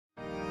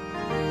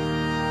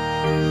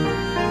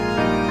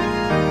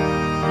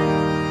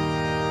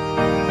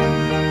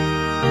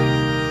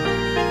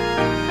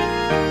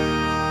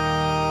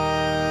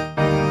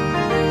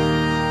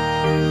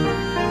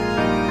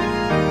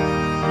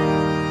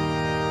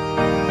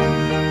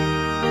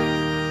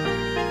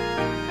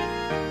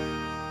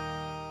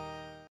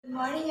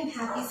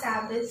Happy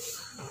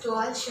Sabbath to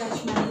all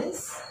church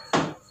members.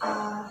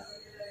 Uh,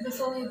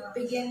 Before we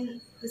begin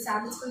the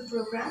Sabbath School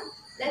program,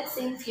 let's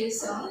sing few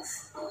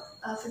songs.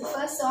 For the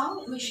first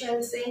song, we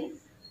shall sing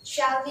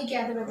Shall We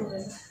Gather at the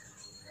River?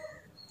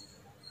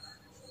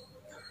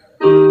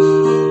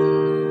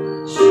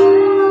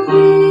 Shall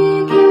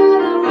we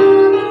gather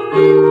at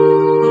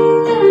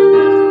the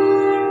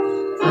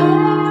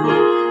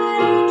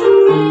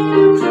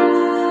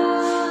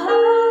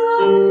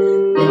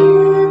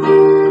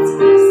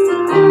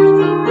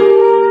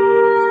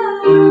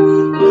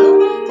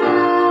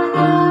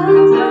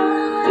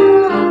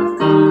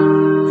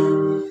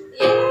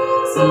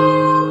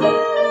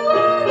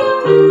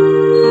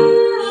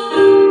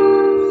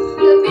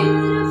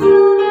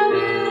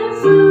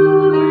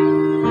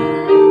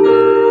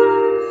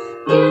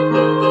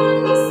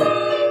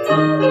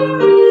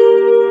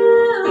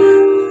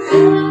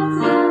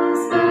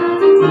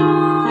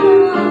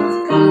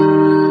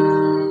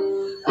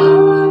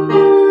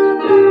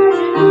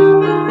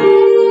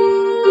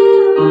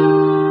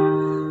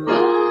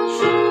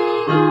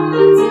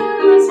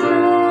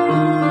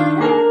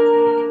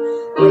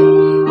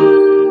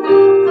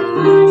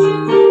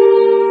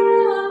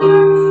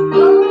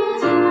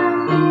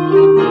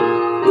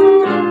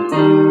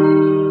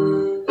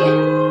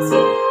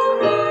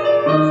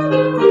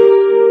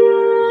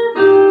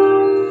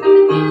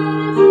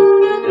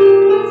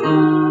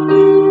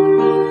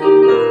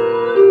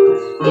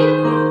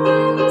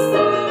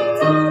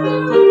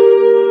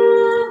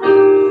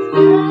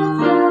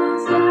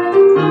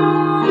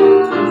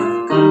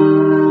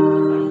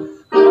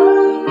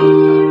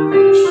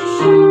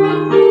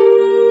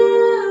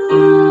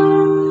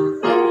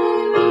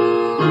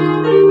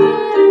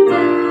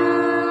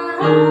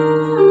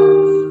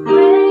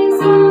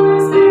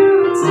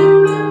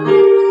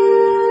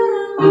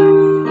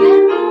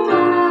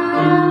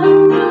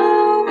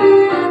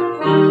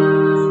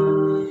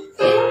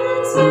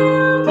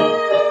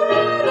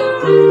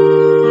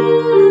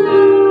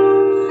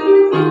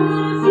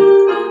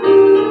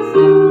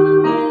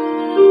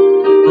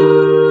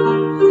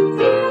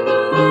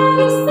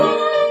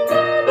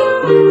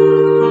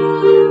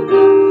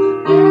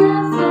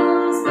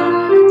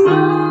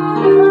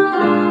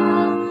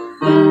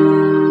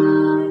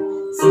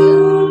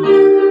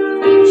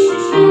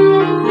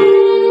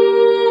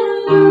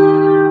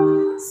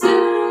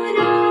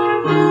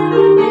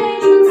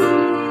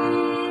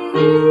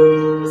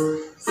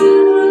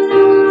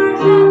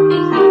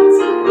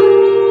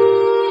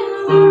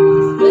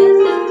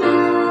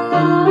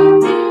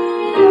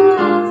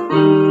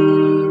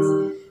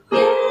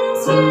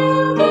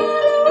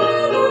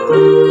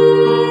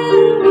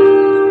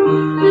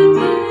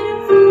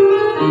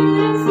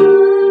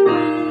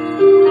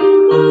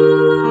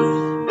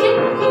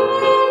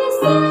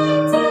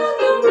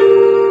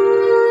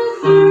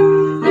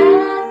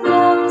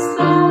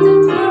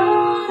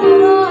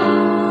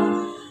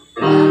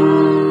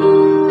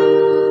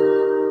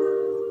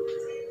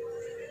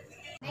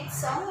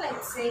Next song,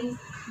 let's sing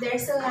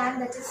There's a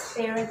Land That Is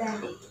Fairer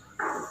Than Day.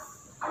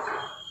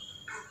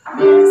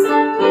 There's a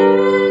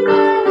land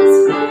that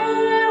is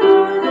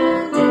fairer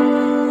than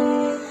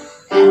day,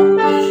 and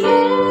the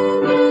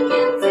land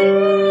begins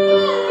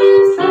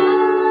in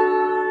flower.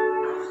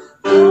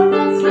 For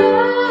the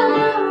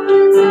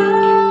flowers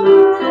are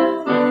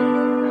on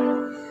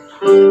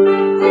to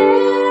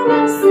prepare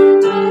us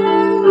a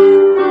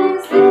dwelling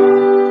place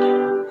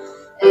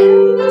there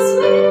in the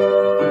sweet.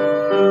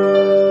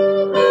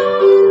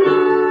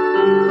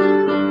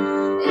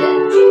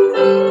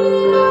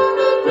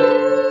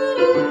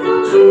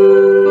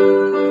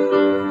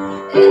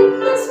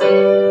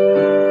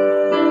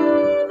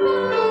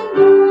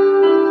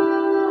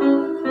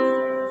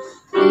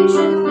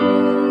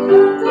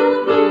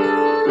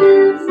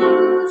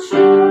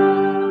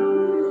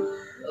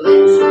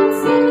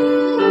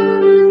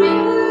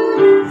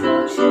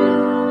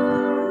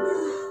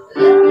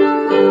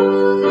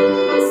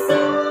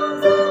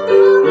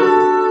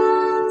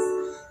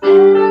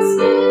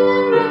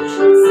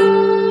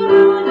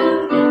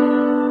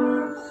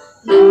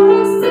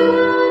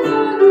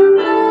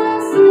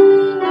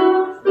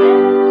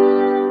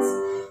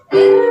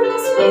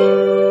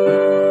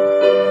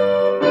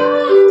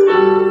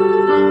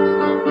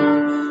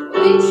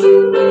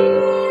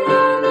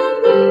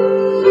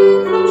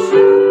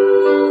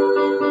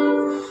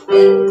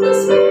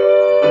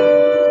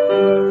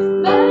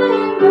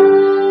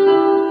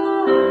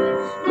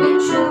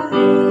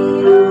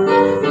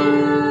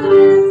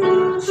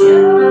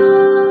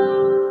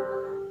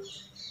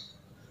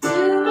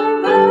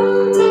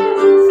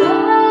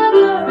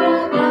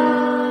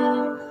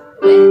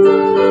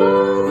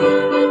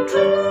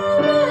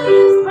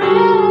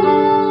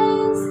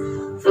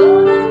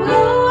 For the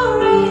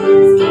glory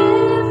is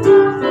gift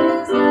of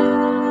His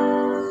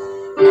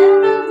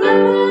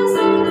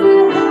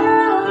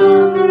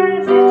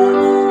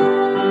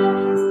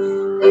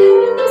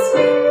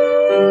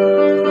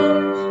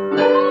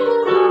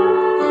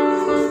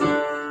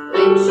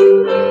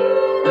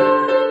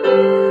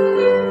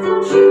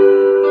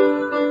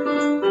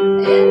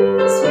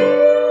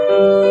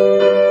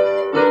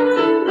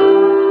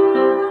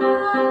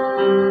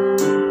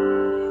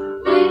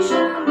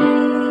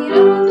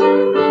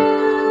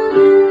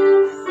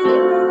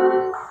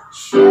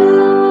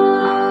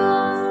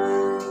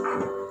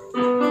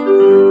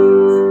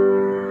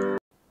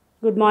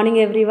morning,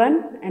 everyone,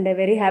 and a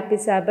very happy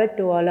Sabbath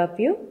to all of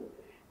you.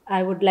 I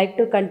would like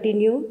to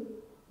continue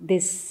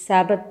this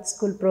Sabbath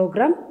school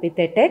program with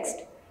a text,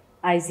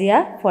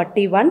 Isaiah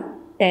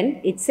 41:10.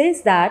 It says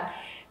that,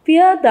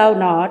 "Fear thou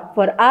not,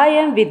 for I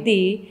am with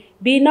thee.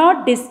 Be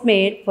not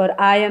dismayed, for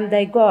I am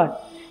thy God.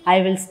 I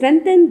will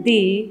strengthen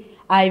thee,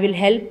 I will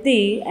help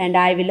thee, and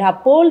I will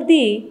uphold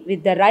thee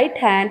with the right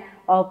hand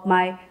of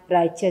my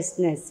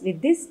righteousness." With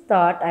this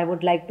thought, I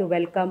would like to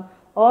welcome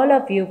all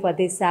of you for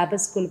this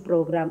Sabbath school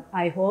program.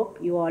 I hope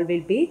you all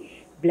will be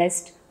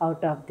blessed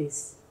out of this.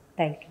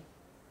 Thank you.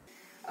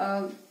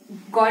 Uh,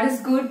 God is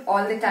good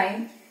all the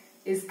time.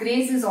 His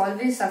grace is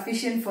always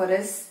sufficient for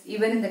us,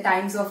 even in the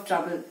times of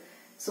trouble.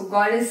 So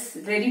God is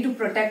ready to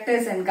protect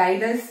us and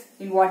guide us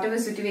in whatever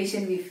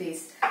situation we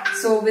face.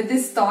 So with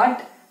this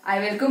thought, I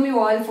welcome you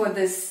all for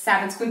this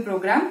Sabbath school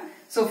program.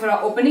 So for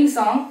our opening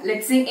song,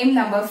 let's sing hymn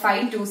number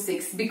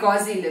 526,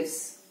 Because He Lives.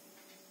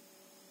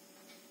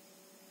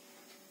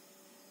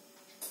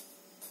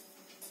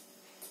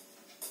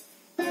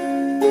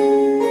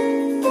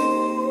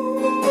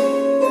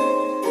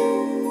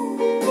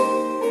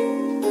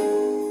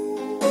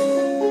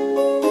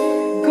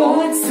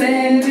 God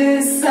sent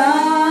His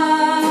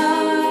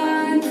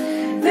Son,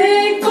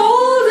 they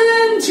called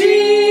Him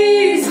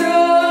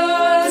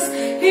Jesus.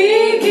 He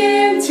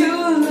came to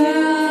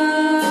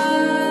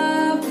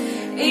love,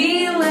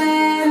 heal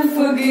and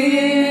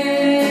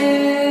forgive.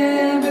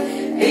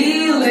 He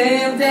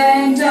lived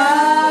and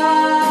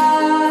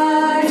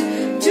died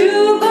to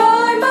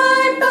buy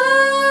my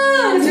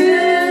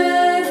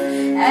pardon.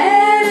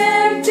 An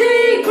empty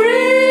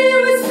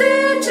grave is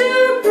there to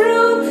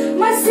prove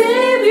my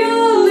Savior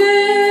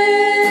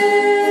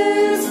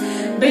lives.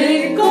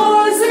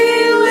 Because He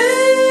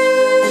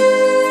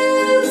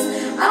lives,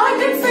 I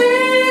can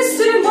face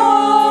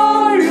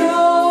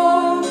tomorrow.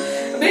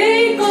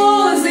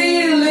 Because He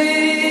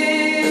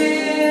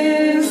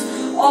lives,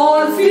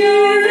 all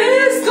fear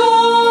is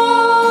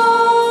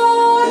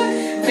gone.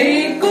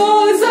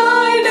 Because I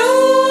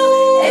know,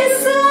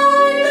 yes, I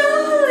know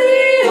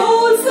He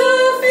holds the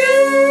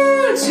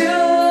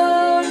future.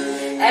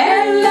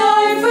 And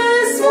life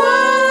is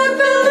worth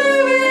the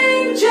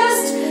living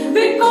just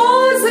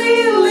because He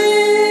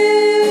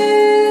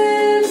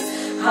lives.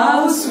 How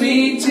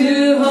sweet to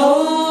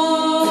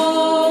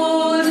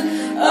hold a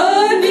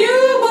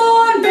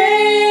newborn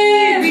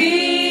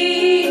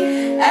baby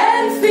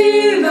and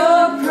feel the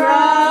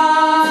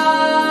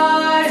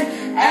pride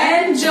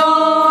and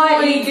joy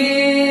He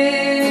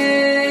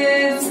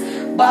gives.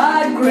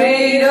 But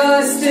greater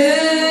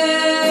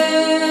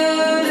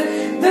still,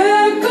 the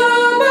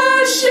calm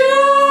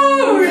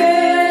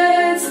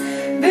assurance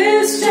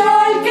this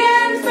child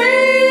can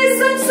face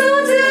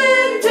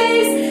uncertain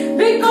days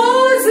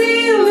because He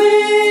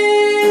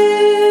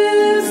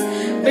lives.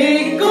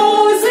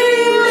 Because He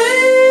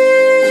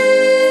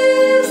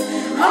lives,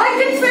 I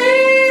can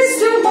face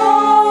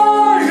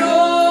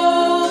tomorrow.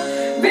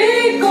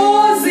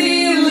 Because He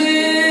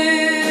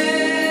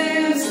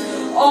lives,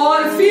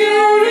 all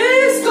fear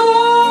is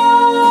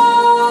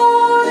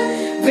gone.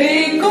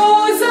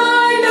 Because I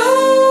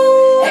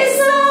know, yes,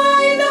 I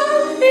know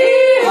He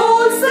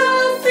holds the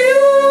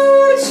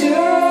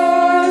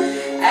future.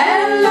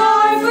 And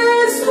life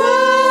is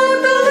worth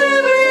the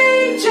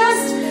living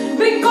just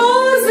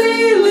because He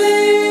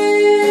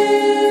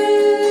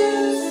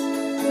lives.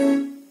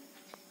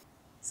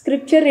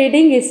 Scripture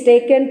reading is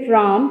taken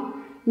from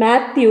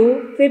Matthew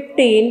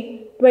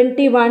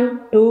 15:21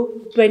 to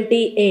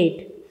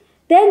 28.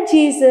 Then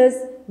Jesus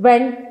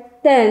went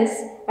thence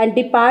and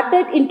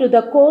departed into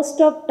the coast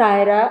of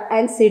Tyre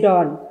and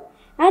Sidon.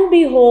 And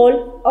behold,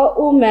 a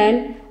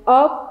woman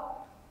of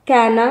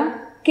Cana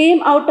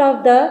came out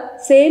of the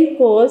same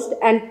coast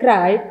and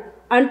cried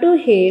unto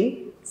him,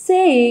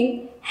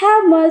 saying,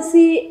 Have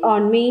mercy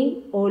on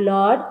me, O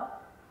Lord,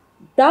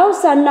 thou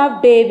son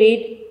of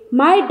David,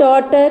 my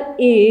daughter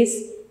is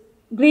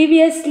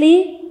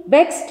grievously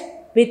vexed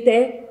with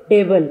a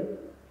devil.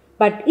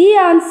 But he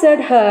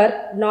answered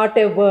her not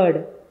a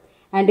word.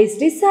 And his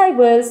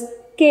disciples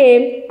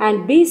came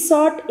and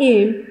besought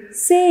him,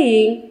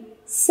 saying,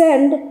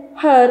 Send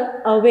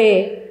her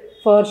away,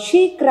 for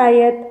she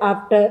crieth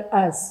after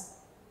us.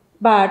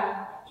 But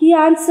he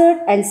answered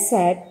and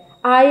said,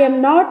 I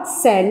am not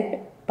sent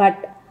but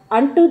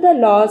unto the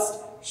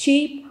lost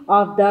sheep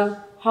of the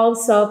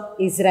house of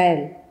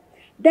Israel.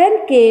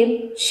 Then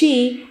came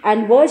she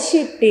and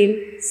worshipped him,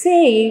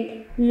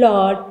 saying,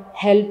 Lord,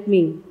 help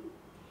me.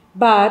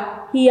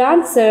 But he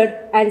answered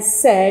and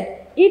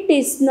said, It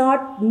is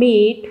not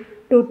meet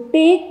to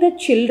take the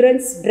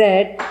children's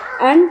bread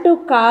and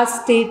to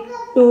cast it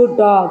to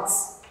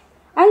dogs.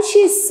 And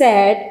she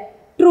said,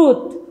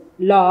 Truth,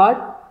 Lord,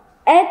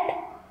 yet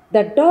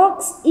the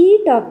dogs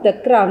eat of the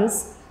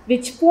crumbs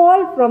which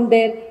fall from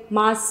their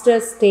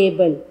master's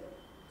table.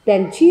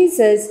 Then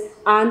Jesus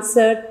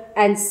answered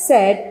and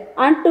said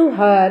unto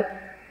her,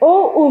 O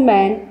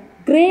woman,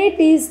 great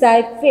is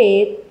thy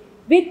faith,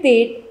 with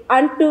it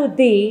unto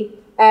thee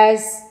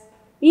as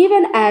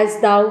even as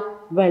thou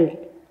wilt.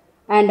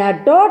 And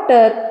her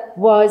daughter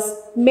was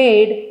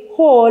made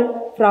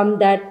whole from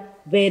that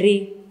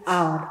very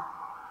hour.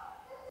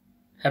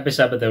 Happy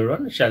Sabbath,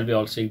 everyone. Shall we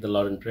all seek the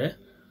Lord in prayer?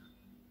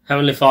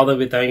 Heavenly Father,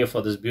 we thank you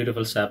for this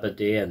beautiful Sabbath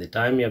day and the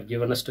time you have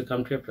given us to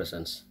come to your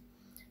presence.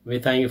 We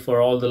thank you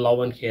for all the love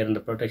and care and the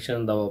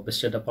protection that were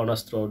bestowed upon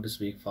us throughout this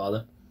week,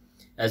 Father.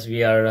 As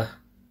we are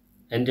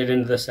entered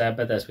into the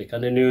Sabbath, as we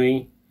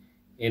continuing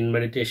in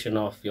meditation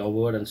of your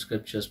word and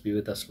scriptures, be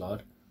with us,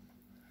 Lord.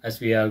 As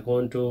we are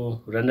going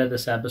to render the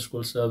Sabbath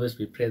school service,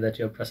 we pray that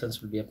your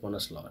presence will be upon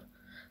us, Lord.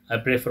 I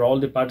pray for all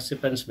the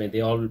participants. May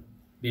they all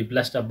be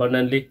blessed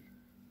abundantly.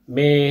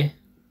 May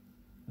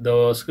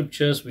the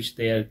scriptures which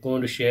they are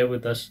going to share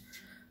with us,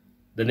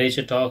 the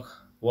nature talk,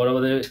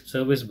 whatever the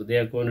service they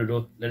are going to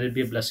do, let it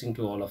be a blessing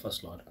to all of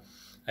us, Lord.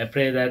 I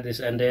pray that this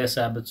entire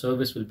Sabbath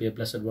service will be a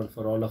blessed one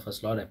for all of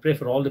us, Lord. I pray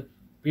for all the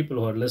people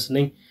who are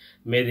listening.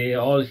 May they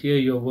all hear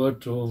your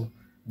word through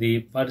the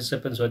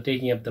participants who are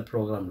taking up the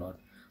program, Lord.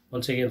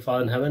 Once again,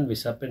 Father in heaven, we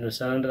submit and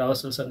surrender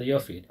ourselves under your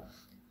feet.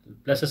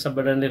 Bless us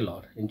abundantly,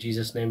 Lord. In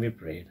Jesus' name we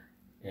pray.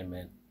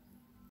 Amen.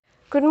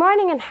 Good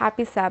morning and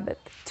happy Sabbath.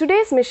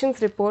 Today's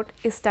missions report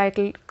is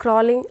titled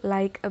Crawling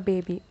Like a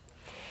Baby.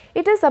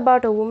 It is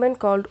about a woman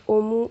called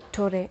Omu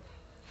Tore.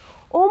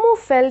 Omu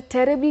fell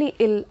terribly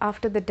ill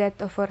after the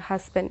death of her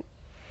husband.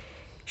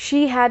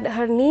 She had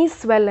her knees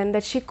swollen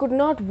that she could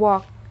not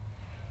walk.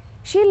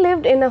 She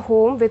lived in a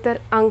home with her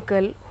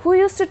uncle who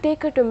used to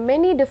take her to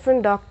many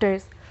different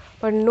doctors,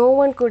 but no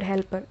one could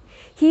help her.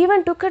 He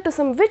even took her to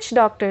some witch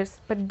doctors,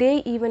 but they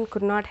even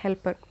could not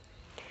help her.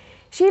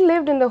 She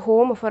lived in the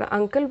home of her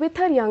uncle with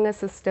her younger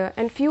sister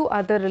and few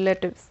other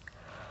relatives.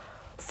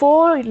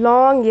 4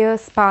 long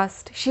years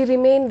passed. She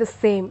remained the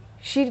same.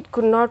 She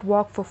could not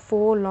walk for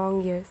 4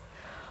 long years.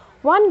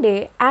 One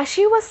day, as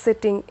she was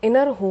sitting in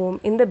her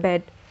home in the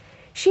bed,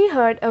 she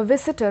heard a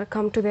visitor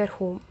come to their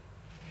home.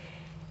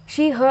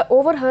 She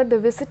overheard the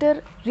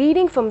visitor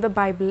reading from the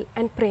Bible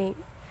and praying.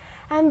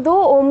 And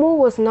though Omu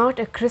was not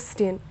a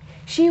Christian,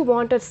 she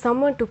wanted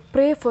someone to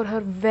pray for her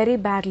very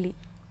badly.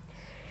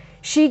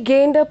 She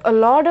gained up a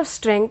lot of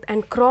strength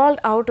and crawled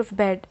out of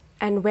bed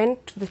and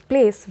went to the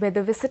place where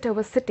the visitor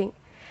was sitting.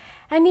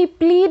 And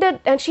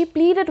she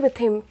pleaded with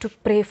him to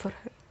pray for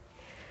her.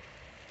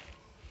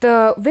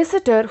 The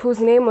visitor, whose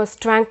name was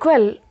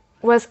Tranquil,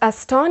 was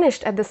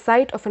astonished at the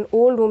sight of an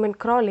old woman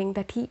crawling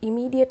that he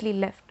immediately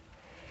left.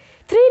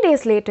 3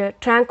 days later,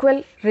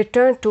 Tranquil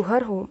returned to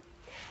her home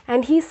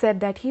and he said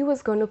that he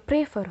was going to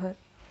pray for her.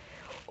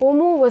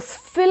 Omu was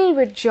filled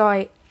with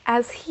joy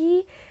as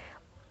he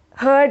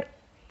heard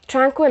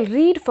Tranquil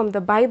read from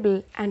the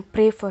Bible and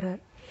pray for her.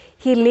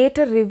 He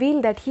later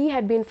revealed that he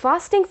had been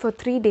fasting for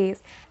 3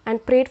 days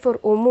and prayed for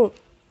Omu.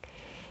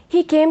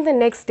 He came the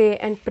next day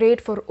and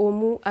prayed for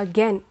Omu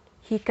again.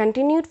 He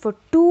continued for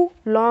 2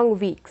 long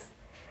weeks.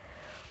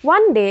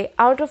 One day,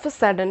 out of a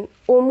sudden,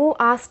 Omu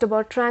asked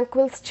about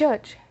Tranquil's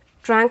church.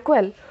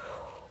 Tranquil,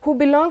 who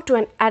belonged to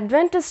an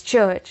Adventist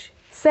church,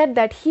 said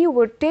that he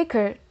would take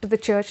her to the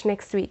church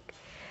next week.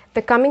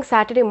 The coming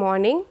Saturday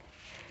morning,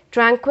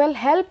 Tranquil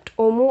helped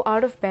Omu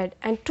out of bed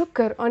and took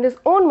her on his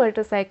own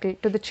motorcycle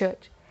to the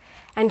church.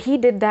 And he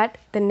did that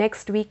the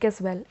next week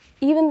as well,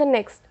 even the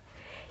next.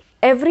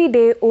 Every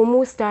day,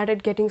 Omu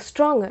started getting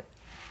stronger.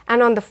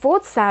 And on the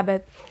 4th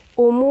Sabbath,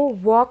 Omu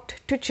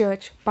walked to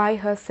church by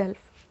herself.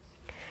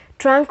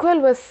 Tranquil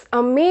was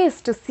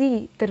amazed to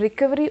see the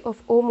recovery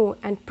of Omu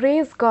and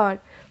praised God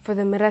for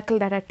the miracle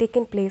that had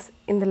taken place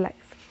in the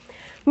life.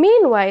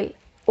 Meanwhile,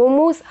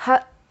 Omu's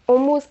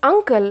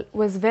uncle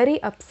was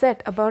very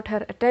upset about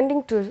her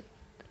attending to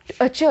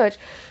a church,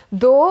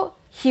 though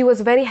he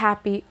was very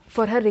happy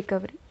for her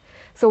recovery.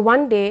 So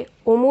one day,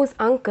 Omu's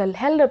uncle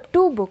held up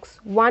 2 books,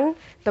 one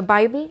the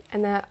Bible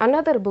and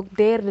another book,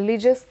 their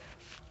religious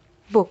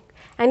book,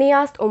 and he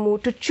asked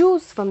Omu to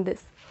choose from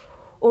this.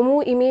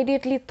 Omu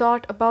immediately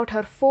thought about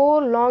her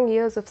 4 long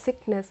years of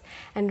sickness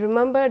and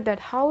remembered that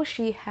how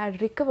she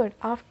had recovered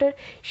after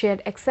she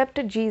had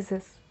accepted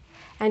Jesus,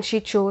 and she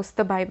chose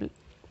the Bible.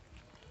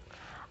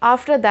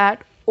 After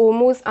that,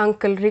 Omu's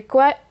uncle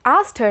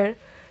asked her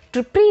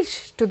to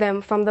preach to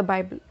them from the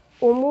Bible.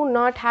 Omu,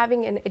 not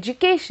having an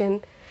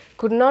education,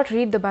 could not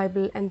read the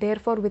Bible, and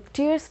therefore with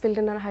tears filled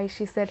in her eyes,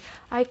 she said,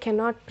 "I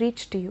cannot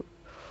preach to you."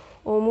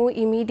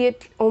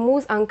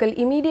 Omu's uncle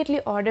immediately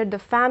ordered the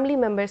family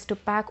members to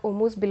pack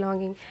Omu's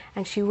belongings,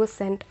 and she was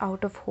sent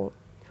out of home.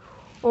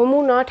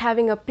 Omu, not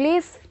having a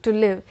place to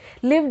live,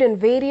 lived in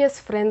various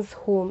friends'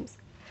 homes.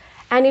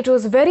 And it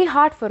was very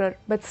hard for her,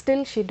 but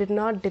still she did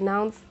not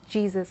denounce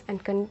Jesus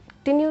and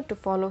continued to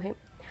follow him.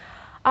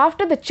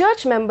 After the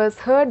church members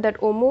heard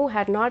that Omu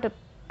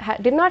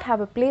did not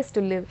have a place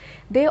to live,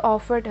 they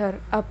offered her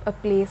up a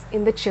place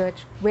in the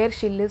church where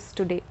she lives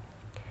today.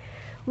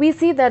 We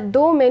see that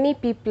though many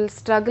people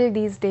struggle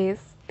these days,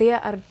 they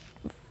are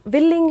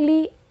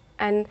willingly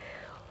and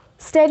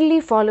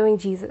steadily following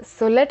Jesus.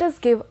 So let us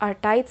give our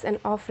tithes and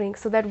offerings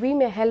so that we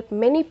may help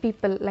many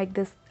people like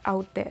this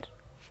out there.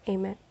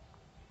 Amen.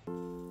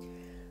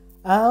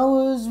 I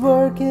was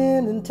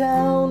working in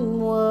town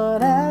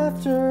one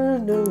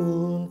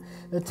afternoon,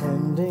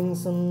 attending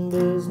some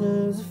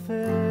business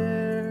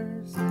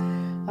affairs.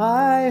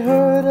 I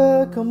heard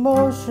a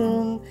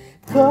commotion,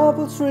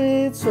 couple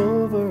streets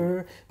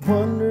over,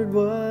 wondered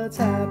what's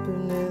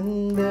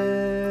happening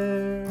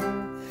there.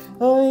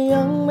 A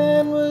young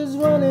man was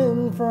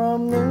running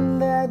from in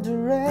that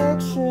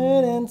direction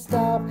and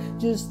stopped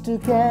just to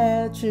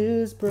catch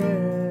his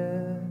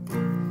breath.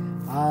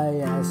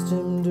 I asked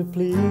him to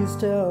please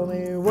tell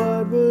me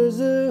what was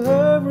the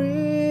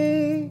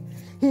hurry.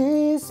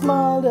 He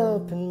smiled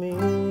up at me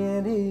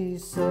and he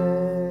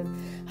said,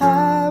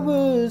 I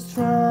was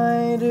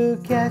trying to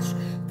catch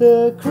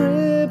the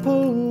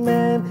crippled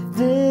man.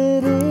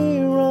 Did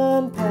he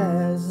run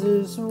past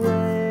this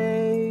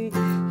way?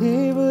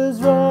 He was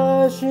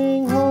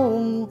rushing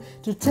home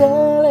to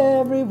tell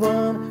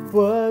everyone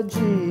what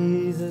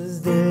Jesus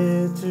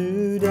did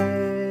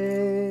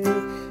today.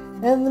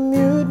 And the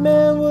mute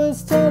man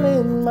was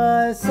telling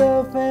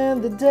myself,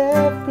 and the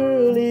deaf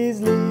girl he's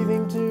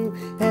leaving to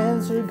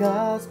answer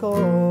God's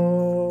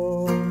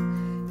call.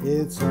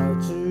 It's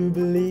hard to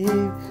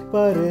believe,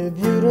 but if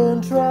you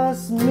don't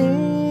trust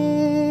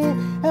me,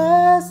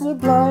 as the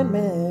blind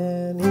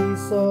man, he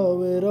saw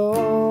it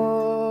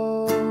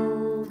all.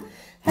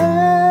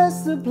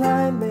 As the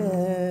blind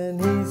man,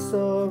 he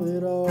saw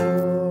it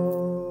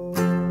all.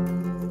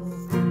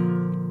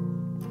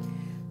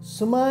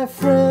 So my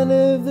friend,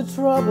 if the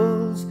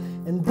troubles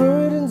and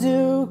burdens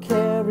you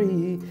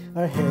carry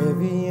are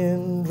heavy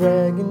and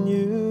dragging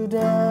you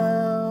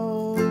down,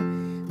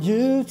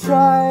 you've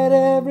tried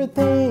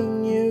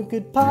everything you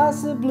could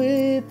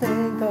possibly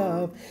think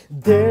of,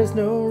 there's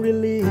no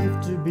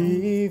relief to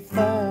be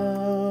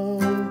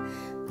found.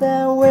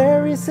 That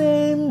very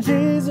same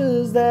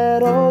Jesus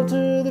that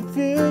altered the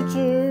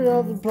future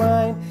of the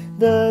blind,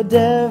 the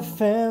deaf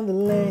and the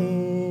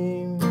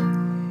lame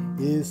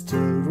is still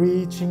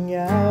reaching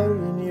out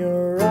in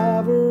your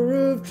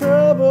hour of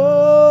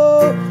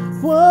trouble.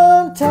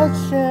 One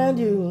touch and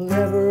you'll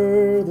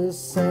never the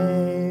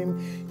same.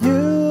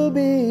 You'll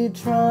be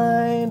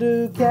trying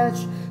to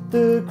catch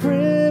the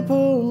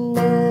crippled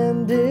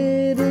man.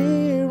 Did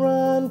he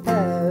run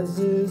past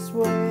this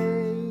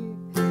way?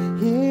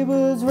 He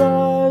was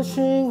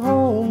rushing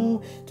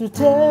home to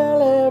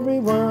tell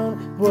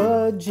everyone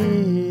what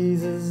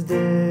Jesus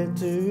did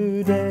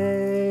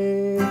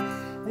today.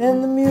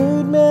 And the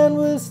mute man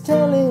was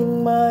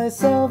telling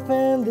myself,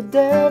 and the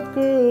deaf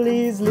girl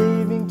he's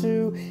leaving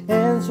to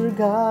answer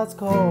God's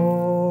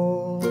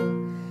call.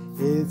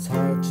 It's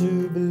hard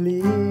to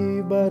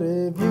believe, but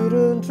if you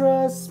don't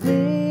trust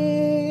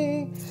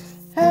me,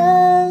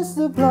 as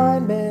the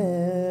blind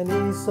man,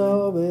 he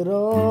saw it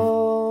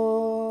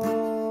all.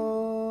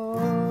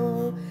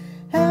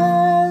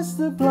 As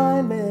the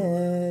blind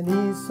man,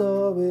 he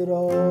saw it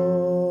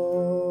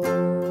all.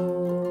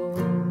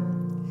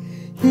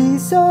 He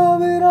saw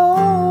it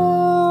all.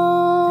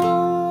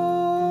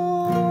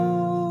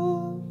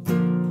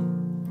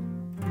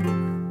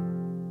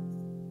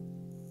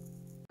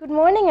 Good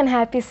morning and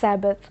happy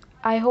Sabbath.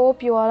 I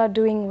hope you all are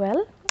doing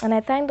well, and I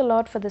thank the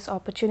Lord for this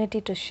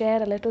opportunity to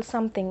share a little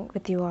something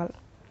with you all.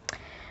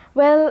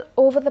 Well,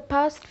 over the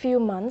past few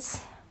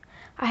months,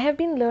 I have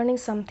been learning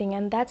something,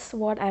 and that's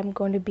what I'm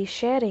going to be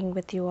sharing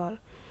with you all.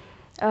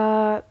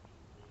 I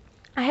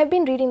have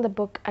been reading the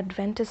book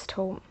Adventist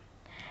Home,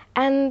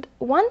 and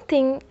one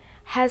thing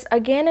has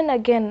again and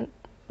again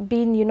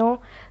been,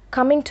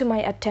 coming to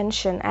my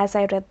attention as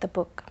I read the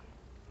book.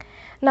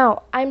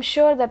 Now, I'm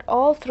sure that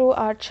all through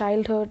our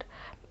childhood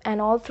and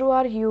all through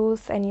our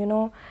youth and,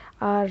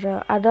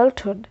 our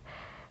adulthood,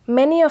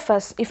 many of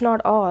us, if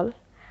not all,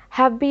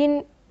 have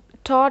been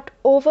taught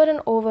over and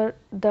over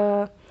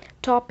the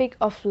topic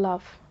of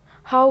love,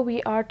 how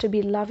we are to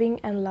be loving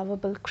and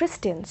lovable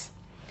Christians.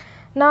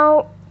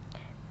 Now,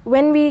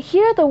 when we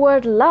hear the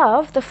word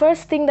love, the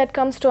first thing that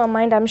comes to our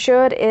mind, I'm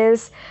sure,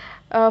 is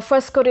 1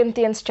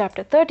 Corinthians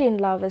chapter 13,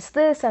 love is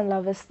this and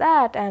love is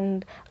that,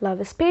 and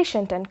love is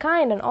patient and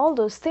kind and all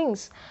those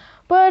things.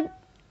 But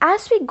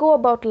as we go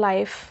about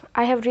life,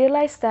 I have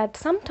realized that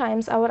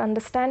sometimes our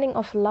understanding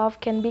of love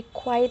can be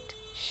quite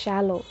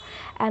shallow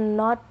and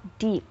not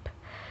deep.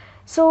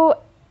 So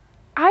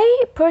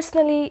I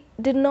personally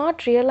did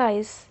not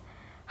realize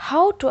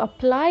how to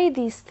apply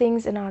these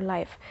things in our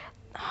life.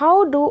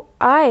 How do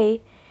I,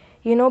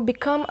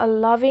 become a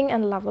loving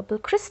and lovable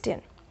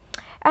Christian?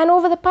 And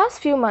over the past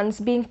few months,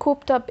 being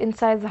cooped up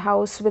inside the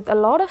house with a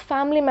lot of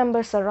family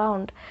members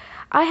around,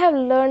 I have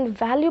learned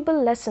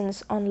valuable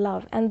lessons on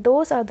love, and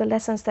those are the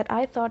lessons that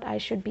I thought I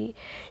should be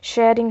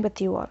sharing with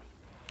you all.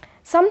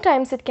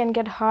 Sometimes it can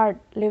get hard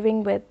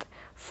living with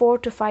 4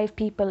 to 5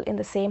 people in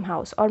the same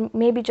house, or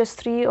maybe just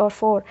 3 or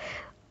 4.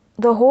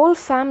 The whole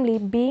family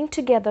being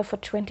together for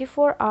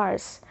 24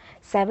 hours,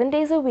 7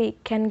 days a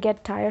week can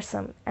get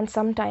tiresome and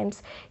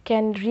sometimes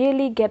can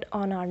really get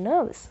on our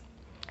nerves.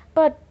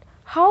 But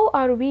how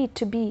are we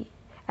to be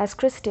as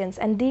Christians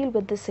and deal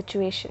with this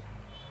situation?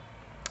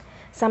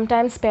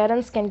 Sometimes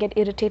parents can get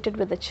irritated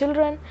with the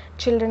children,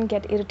 children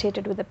get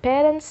irritated with the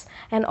parents,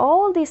 and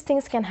all these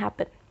things can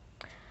happen.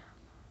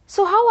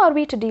 So how are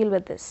we to deal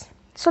with this?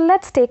 So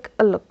let's take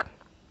a look.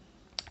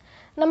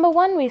 Number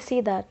one, we see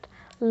that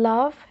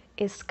love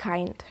is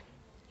kind.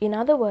 In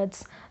other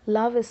words,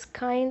 love is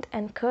kind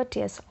and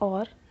courteous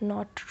or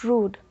not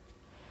rude.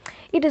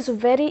 It is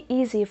very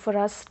easy for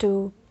us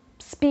to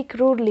speak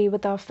rudely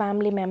with our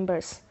family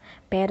members.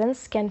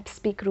 Parents can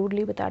speak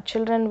rudely with our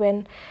children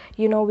when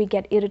we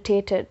get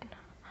irritated,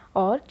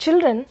 or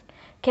children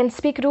can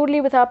speak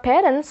rudely with our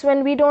parents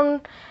when we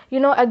don't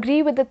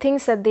agree with the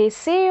things that they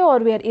say, or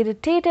we are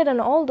irritated and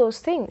all those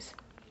things.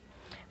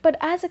 But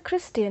as a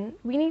Christian,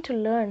 we need to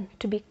learn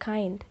to be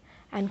kind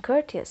and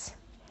courteous.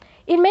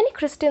 In many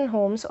Christian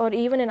homes, or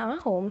even in our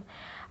home,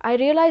 I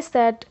realize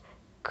that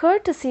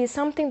courtesy is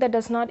something that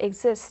does not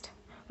exist.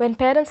 When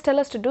parents tell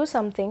us to do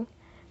something,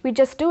 we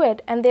just do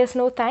it and there's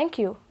no thank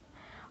you.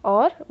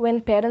 Or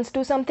when parents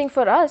do something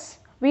for us,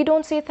 we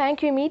don't say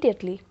thank you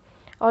immediately,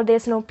 or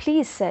there's no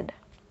please said.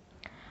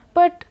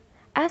 But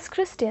as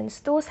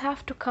Christians, those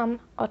have to come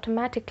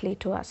automatically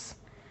to us.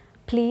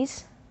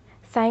 Please,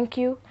 thank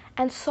you,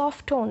 and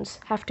soft tones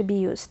have to be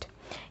used.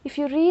 If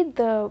you read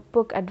the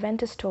book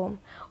Adventist Home,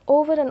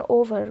 over and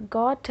over,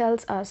 God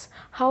tells us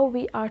how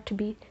we are to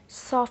be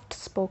soft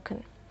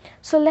spoken.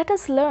 So let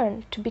us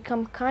learn to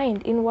become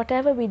kind in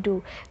whatever we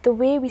do, the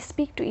way we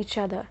speak to each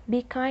other.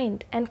 Be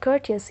kind and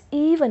courteous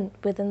even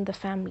within the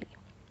family.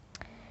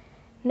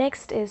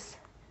 Next is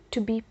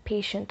to be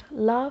patient.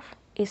 Love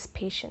is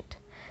patient.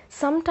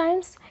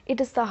 Sometimes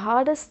it is the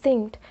hardest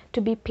thing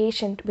to be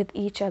patient with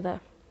each other.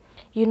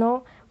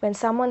 When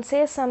someone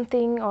says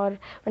something, or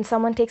when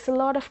someone takes a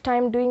lot of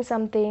time doing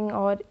something,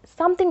 or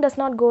something does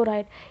not go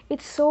right,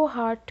 it's so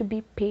hard to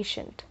be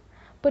patient.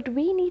 But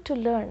we need to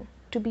learn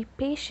to be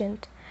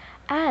patient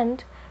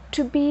and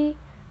to be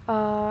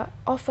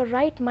of a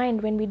right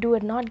mind when we do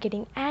it, not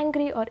getting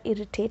angry or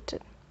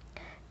irritated.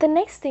 The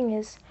next thing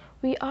is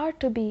we are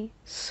to be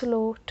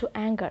slow to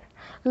anger.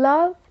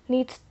 Love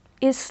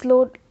is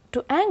slow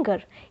to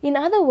anger. In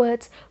other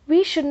words,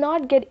 we should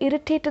not get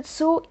irritated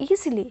so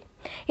easily.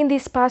 In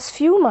these past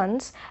few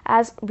months,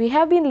 as we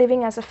have been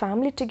living as a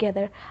family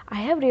together, I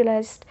have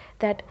realized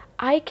that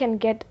I can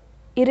get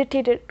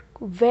irritated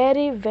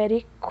very,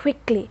 very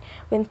quickly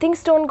when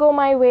things don't go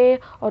my way,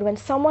 or when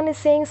someone is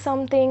saying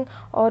something,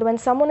 or when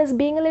someone is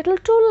being a little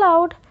too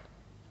loud.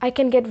 I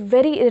can get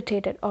very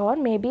irritated. Or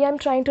maybe I'm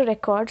trying to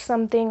record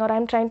something, or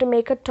I'm trying to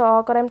make a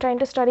talk, or I'm trying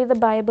to study the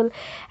Bible,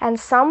 and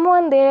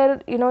someone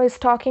there is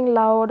talking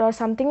loud, or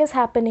something is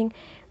happening.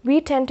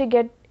 We tend to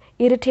get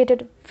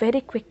irritated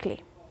very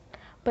quickly.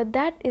 But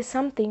that is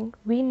something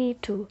we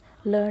need to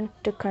learn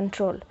to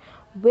control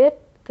with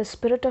the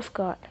Spirit of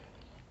God.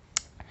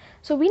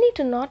 So we need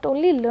to not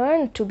only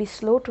learn to be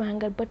slow to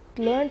anger, but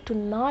learn to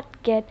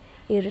not get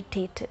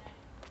irritated.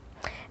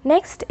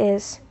 Next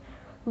is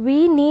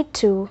we need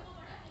to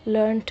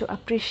learn to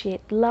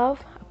appreciate.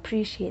 Love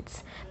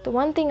appreciates. The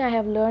one thing I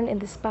have learned in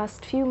this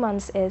past few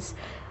months is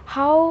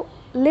how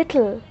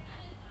little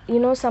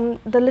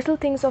the little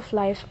things of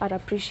life are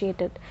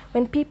appreciated.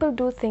 When people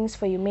do things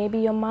for you, maybe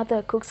your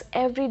mother cooks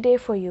every day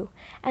for you,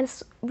 and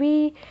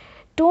we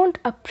don't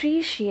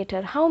appreciate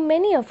her. How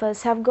many of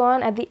us have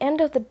gone at the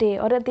end of the day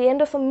or at the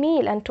end of a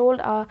meal and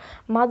told our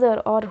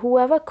mother or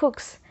whoever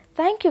cooks,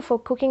 thank you for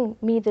cooking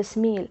me this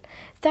meal,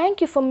 thank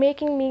you for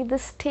making me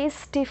this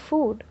tasty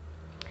food.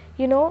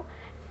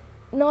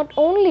 Not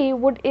only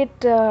would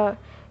it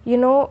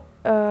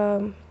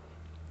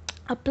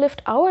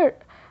uplift our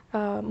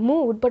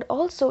mood, but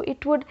also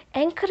it would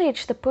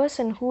encourage the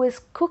person who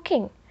is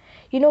cooking,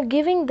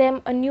 giving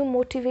them a new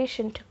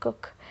motivation to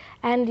cook,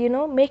 and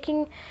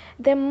making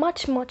them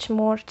much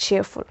more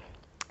cheerful.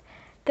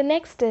 The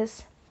next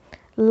is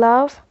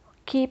love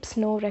keeps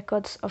no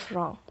records of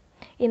wrong.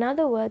 In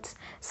other words,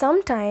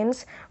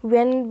 sometimes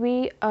when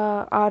we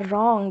are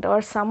wronged,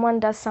 or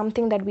someone does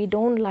something that we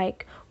don't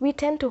like, we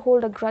tend to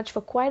hold a grudge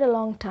for quite a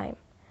long time.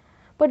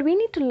 But we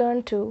need to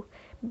learn to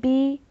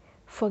be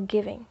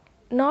forgiving,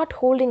 not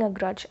holding a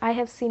grudge. I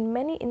have seen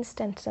many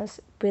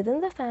instances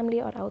within the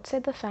family or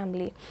outside the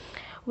family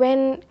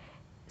when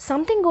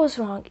something goes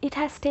wrong, it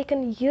has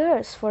taken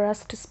years for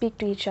us to speak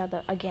to each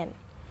other again.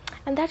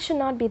 And that should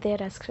not be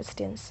there as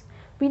Christians.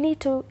 We need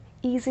to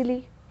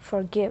easily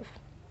forgive,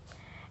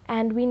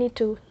 and we need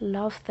to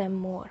love them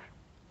more.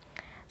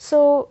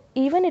 So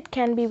even it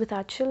can be with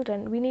our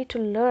children, we need to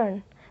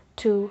learn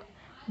to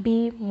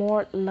be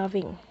more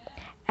loving.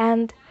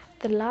 And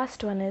the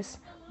last one is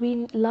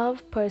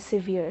love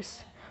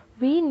perseveres.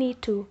 We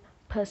need to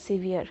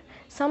persevere.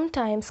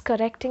 Sometimes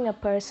correcting a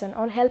person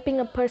or helping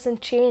a person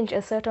change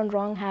a certain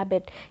wrong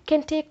habit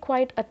can take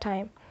quite a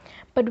time.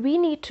 But we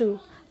need to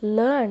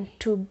learn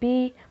to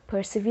be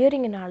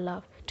persevering in our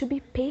love, to be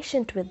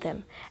patient with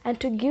them, and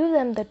to give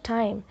them the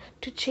time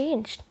to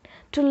change,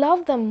 to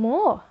love them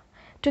more,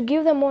 to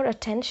give them more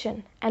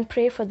attention and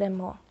pray for them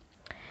more.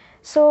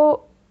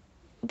 So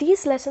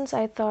these lessons,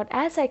 I thought,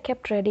 as I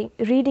kept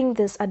reading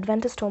this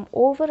Adventist Home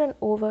over and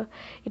over,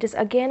 it is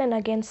again and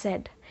again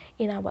said,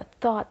 in our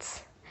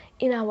thoughts,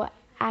 in our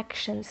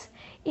actions,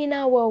 in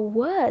our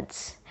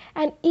words,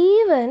 and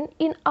even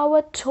in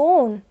our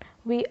tone,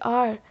 we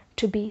are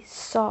to be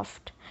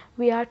soft.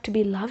 We are to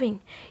be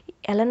loving.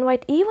 Ellen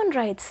White even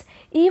writes,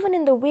 even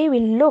in the way we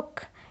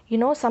look,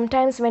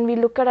 Sometimes when we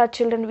look at our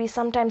children, we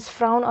sometimes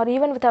frown, or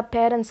even with our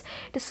parents,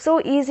 it is so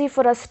easy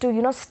for us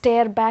to,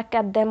 stare back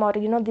at them, or,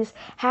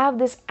 have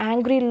this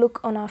angry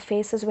look on our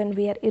faces when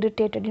we are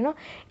irritated.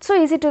 It's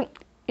so easy to,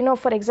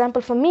 for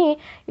example, for me,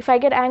 if I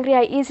get angry,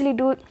 I easily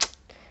do,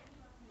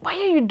 why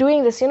are you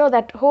doing this?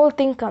 That whole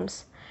thing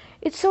comes.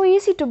 It's so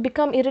easy to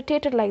become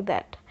irritated like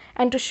that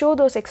and to show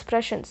those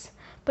expressions.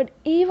 But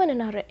even in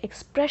our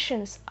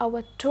expressions,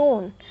 our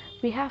tone,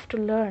 we have to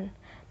learn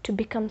to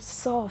become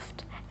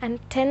soft and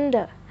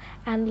tender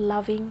and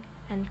loving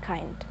and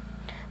kind.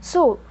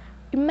 So,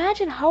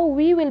 imagine how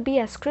we will be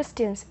as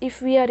Christians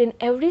if we are in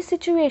every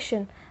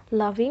situation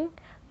loving,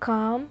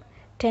 calm,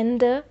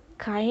 tender,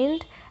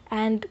 kind,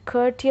 and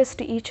courteous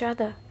to each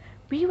other.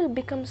 We will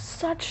become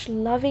such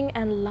loving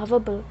and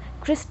lovable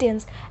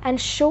Christians and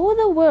show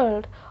the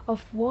world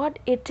of what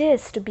it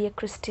is to be a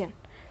Christian.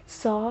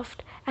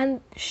 Soft,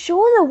 and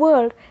show the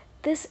world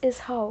this is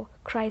how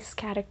Christ's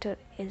character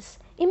is.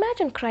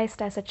 Imagine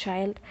Christ as a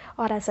child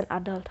or as an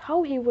adult,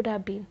 how he would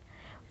have been.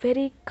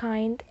 Very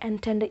kind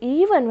and tender.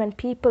 Even when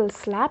people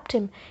slapped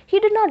him, he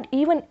did not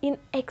even in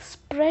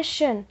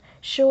expression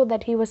show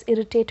that he was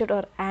irritated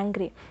or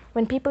angry.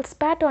 When people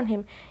spat on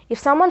him, if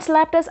someone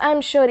slapped us,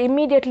 I'm sure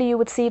immediately you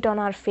would see it on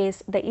our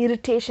face, the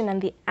irritation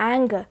and the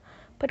anger.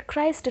 But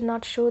Christ did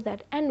not show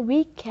that, and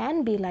we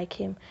can be like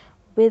him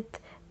with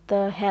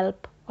the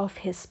help of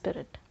his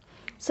Spirit.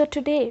 So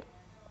today,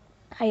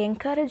 I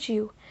encourage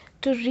you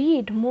to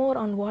read more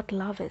on what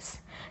love is,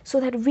 so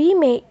that we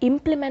may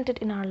implement it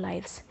in our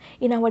lives,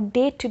 in our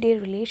day-to-day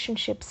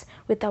relationships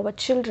with our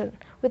children,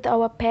 with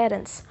our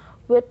parents,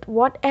 with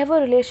whatever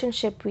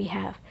relationship we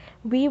have.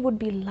 We would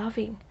be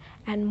loving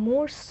and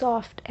more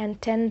soft and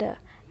tender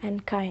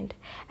and kind,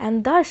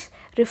 and thus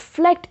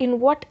reflect in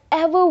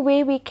whatever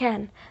way we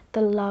can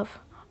the love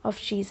of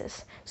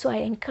Jesus. So I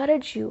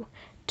encourage you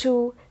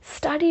to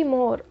study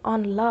more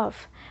on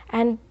love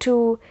and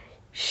to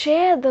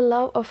share the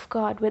love of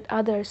God with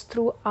others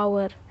through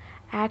our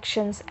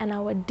actions and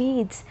our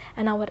deeds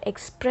and our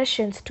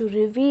expressions to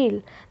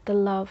reveal the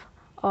love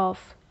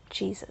of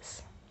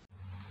Jesus.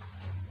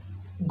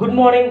 Good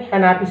morning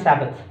and happy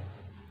Sabbath.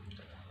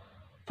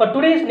 For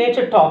today's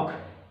nature talk,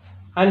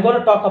 I'm going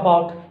to talk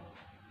about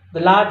the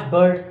large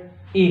bird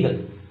eagle.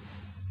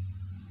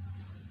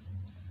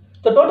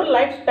 The total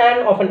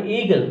lifespan of an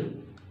eagle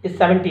is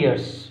 70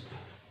 years.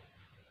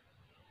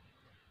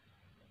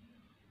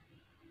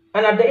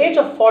 And at the age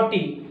of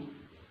 40,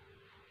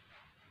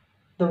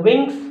 the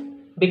wings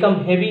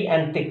become heavy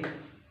and thick,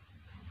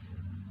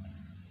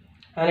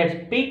 and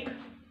its beak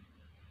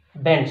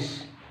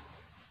bends.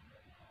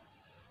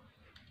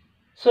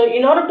 So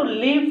in order to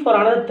live for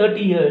another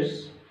 30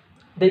 years,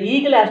 the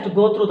eagle has to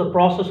go through the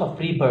process of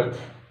rebirth.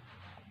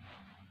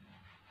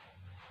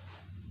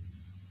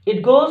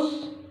 It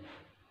goes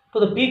to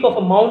the peak of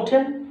a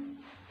mountain.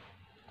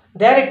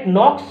 There it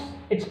knocks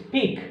its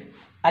beak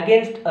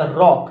against a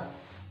rock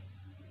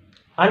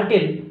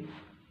until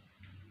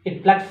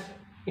it plucks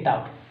it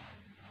out.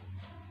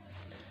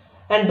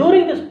 And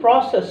during this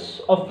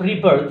process of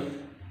rebirth,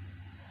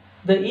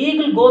 the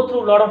eagle goes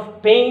through a lot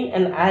of pain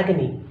and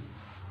agony.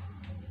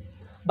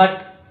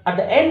 But at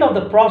the end of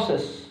the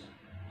process,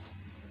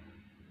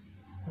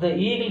 the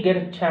eagle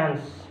gets a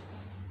chance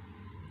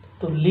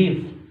to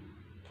live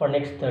for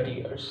next 30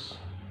 years.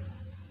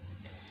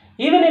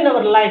 Even in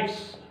our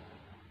lives,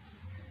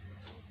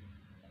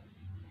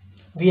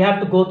 we have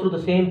to go through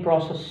the same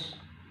process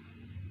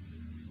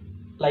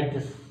like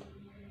this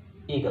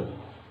eagle.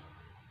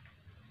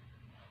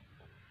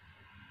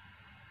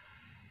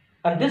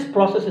 And this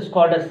process is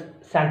called as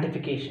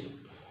sanctification.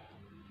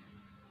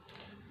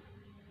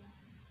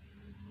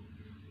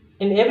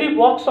 In every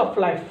walks of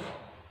life,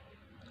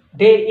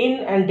 day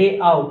in and day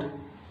out,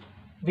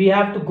 we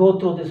have to go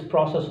through this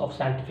process of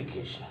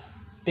sanctification,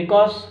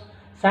 because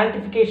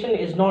sanctification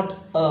is not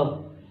a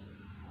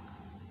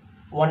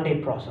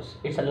one-day process,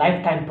 it's a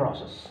lifetime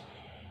process.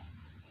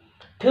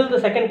 Till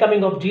the second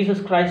coming of Jesus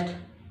Christ,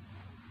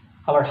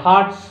 our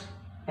hearts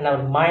and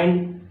our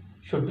mind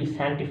should be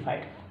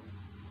sanctified.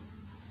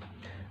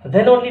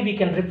 Then only we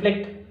can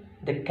reflect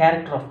the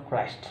character of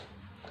Christ.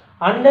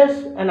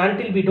 Unless and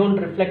until we don't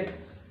reflect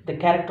the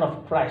character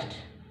of Christ,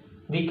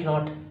 we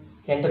cannot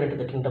enter into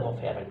the kingdom of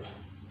heaven.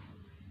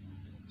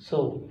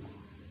 So,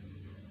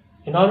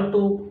 in order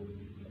to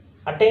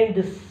attain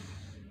this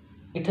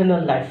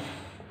eternal life,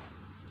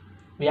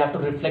 we have to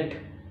reflect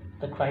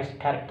the Christ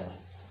character.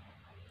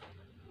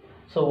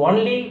 So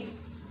only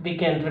we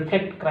can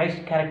reflect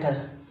Christ's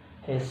character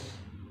is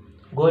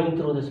going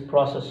through this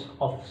process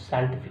of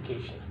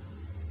sanctification.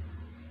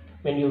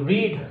 When you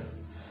read,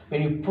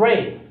 when you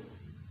pray,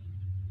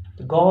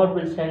 God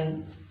will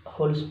send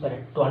Holy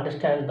Spirit to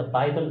understand the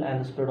Bible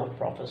and the spirit of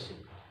prophecy.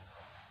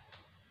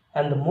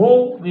 And the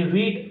more we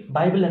read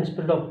Bible and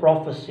spirit of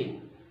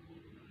prophecy,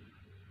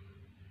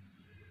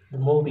 the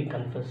more we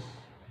confess,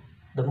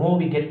 the more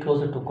we get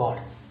closer to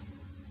God.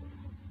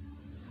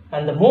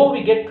 And the more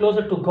we get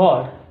closer to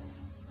God,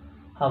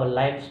 our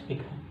lives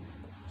become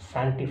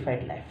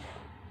sanctified life,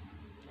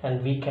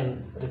 and we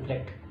can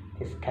reflect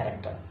His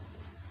character.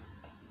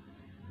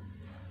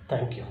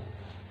 Thank you.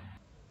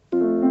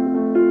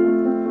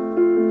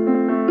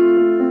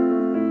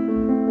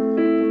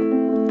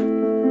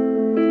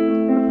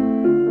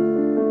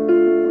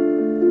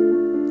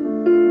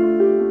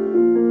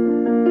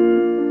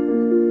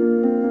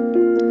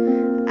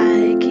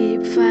 I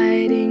keep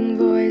fighting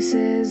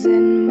voices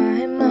in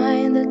my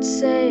mind that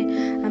say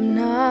I'm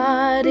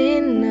not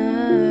enough.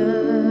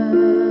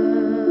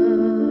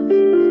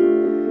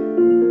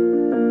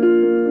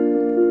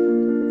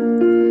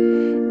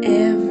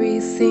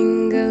 Every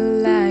single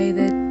lie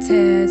that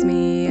tells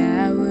me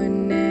I would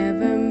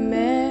never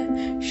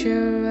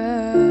measure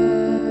up.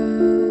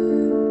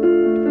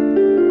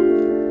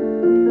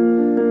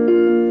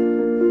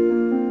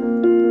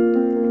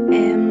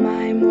 Am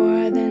I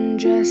more than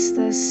just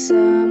the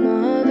sum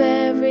of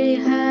every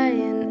high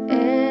and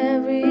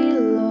every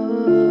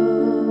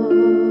low?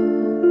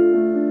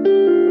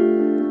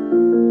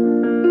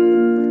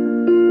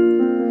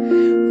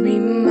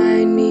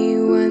 Remind me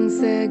once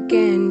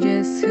again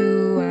just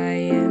who I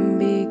am,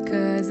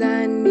 because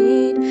I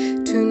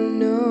need to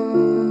know.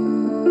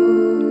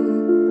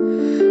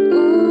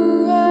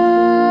 Ooh,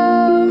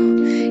 oh,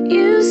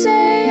 you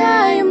say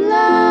I am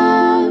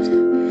loved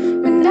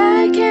when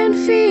I can't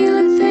feel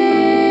a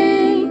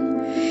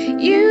thing.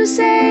 You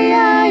say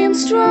I am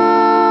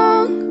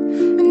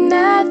strong when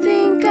I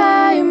think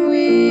I am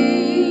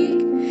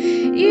weak.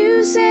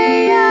 You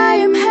say I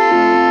am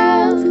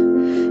held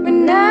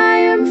when I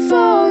am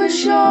falling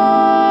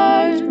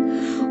short,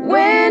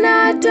 when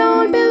I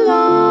don't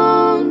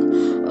belong.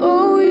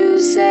 Oh, you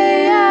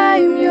say I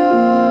am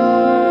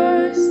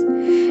yours,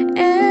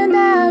 and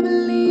I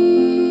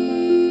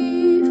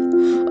believe.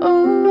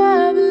 Oh,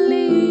 I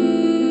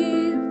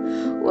believe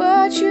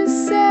what you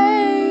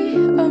say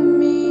of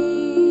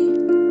me.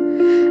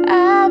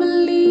 I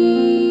believe.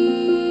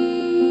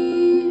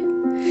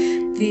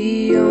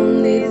 The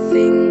only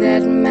thing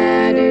that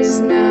matters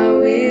now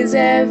is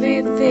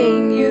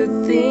everything you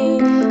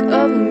think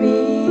of me.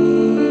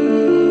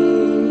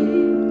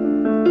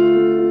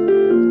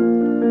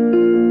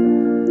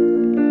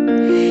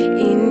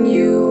 In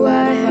you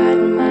I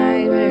find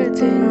my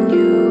worth, in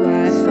you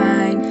I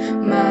find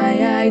my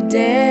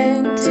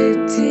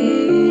identity.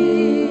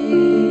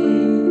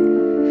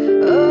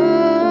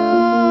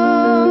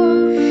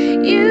 Oh,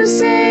 you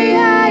say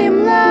I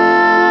am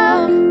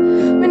loved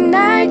when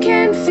I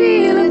can't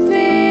feel a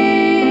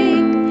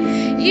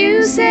thing.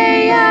 You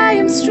say I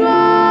am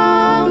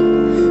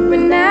strong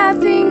when I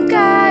think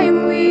I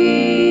am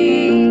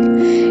weak.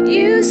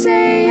 You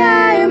say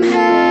I am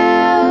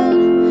held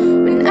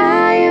when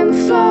I am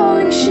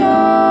falling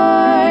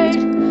short,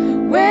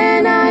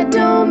 when I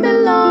don't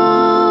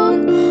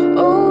belong.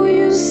 Oh,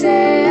 you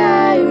say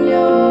I am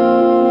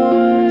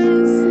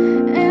yours,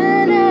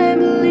 and I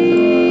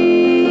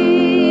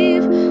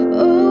believe.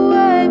 Oh,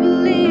 I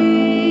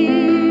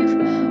believe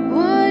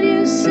what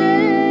you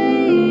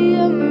say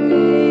of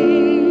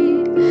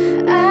me.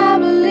 I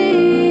believe.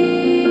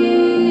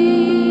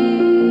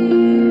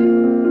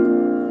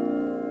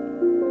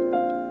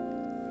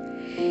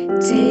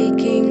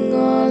 Taking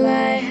all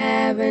I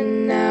have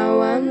and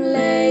now I'm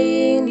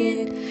laying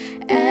it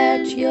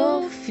at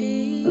your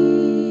feet.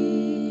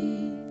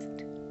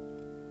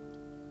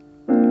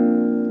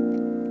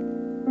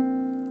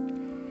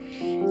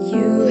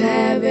 You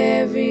have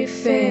every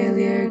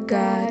failure,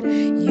 God.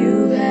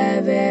 You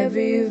have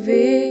every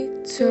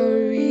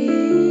victory.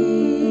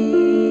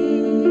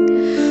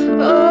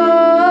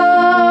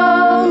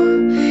 Oh,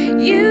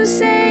 you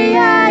say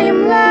I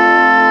am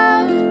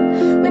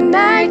loved when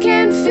I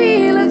can't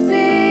feel a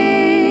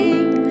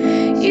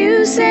thing.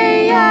 You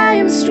say I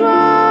am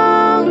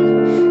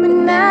strong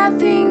when I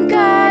think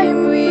I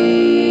am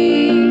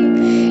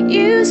weak.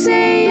 You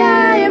say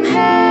I am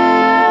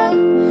held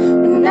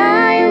when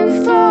I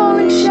am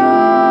falling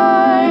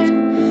short,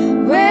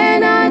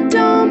 when I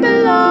don't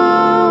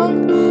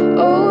belong.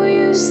 Oh,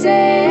 you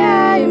say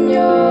I am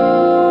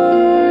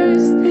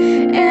yours,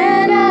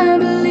 and I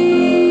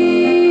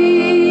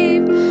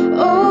believe.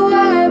 Oh,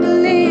 I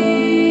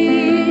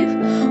believe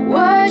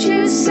what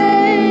you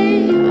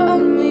say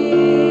of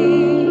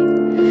me.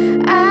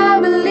 I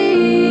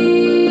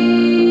believe.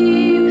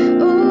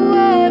 Oh,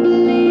 I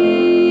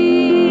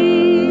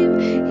believe.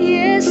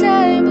 Yes,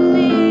 I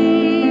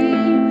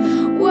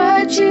believe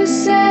what you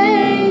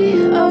say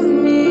of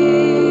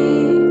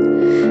me.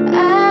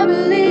 I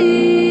believe.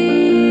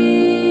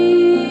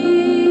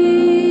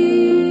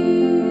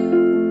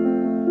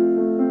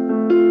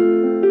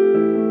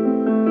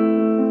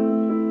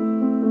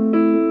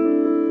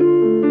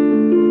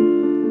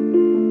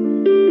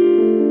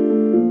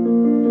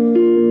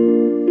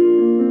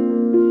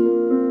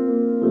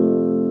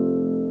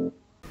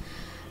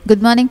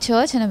 Good morning,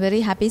 church, and a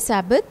very happy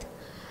Sabbath.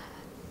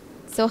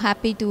 So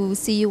happy to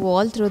see you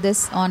all through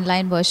this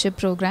online worship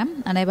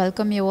program, and I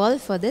welcome you all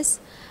for this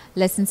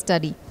lesson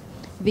study.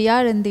 We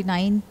are in the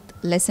 9th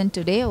lesson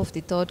today of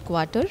the 3rd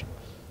quarter.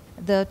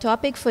 The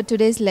topic for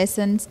today's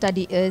lesson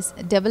study is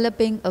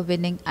developing a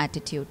winning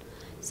attitude.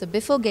 So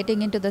before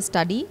getting into the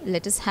study,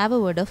 let us have a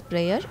word of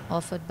prayer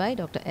offered by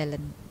Dr.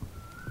 Ellen.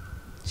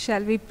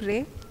 Shall we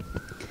pray?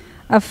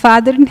 Our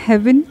Father in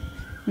heaven,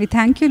 we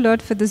thank you,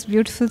 Lord, for this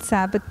beautiful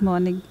Sabbath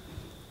morning.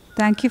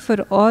 Thank you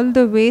for all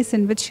the ways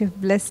in which you have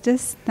blessed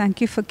us.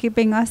 Thank you for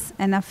keeping us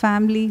and our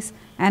families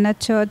and our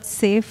church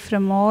safe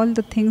from all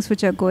the things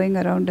which are going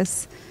around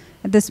us.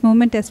 At this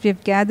moment, as we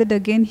have gathered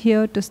again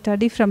here to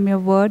study from your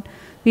word,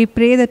 we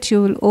pray that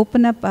you will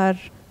open up our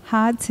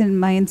hearts and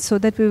minds so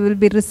that we will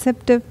be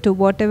receptive to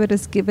whatever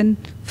is given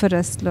for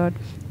us, Lord.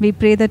 We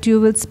pray that you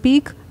will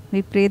speak.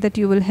 We pray that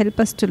you will help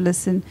us to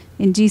listen.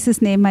 In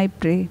Jesus' name I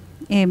pray.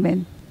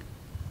 Amen.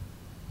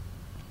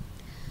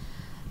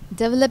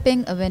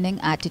 Developing a winning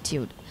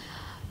attitude.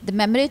 The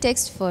memory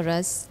text for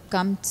us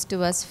comes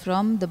to us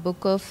from the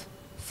book of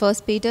 1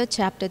 Peter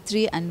chapter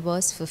 3 and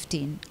verse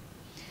 15.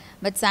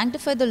 But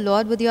sanctify the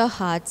Lord with your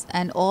hearts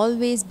and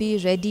always be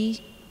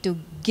ready to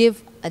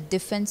give a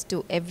defense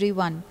to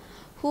everyone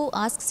who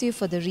asks you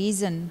for the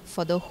reason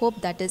for the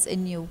hope that is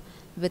in you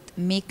with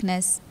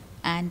meekness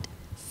and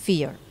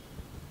fear.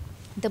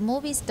 The more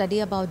we study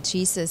about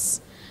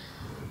Jesus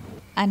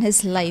and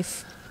his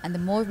life, and the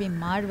more we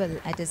marvel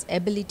at his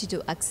ability to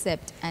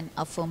accept and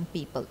affirm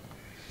people.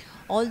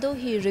 Although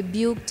he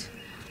rebuked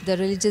the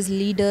religious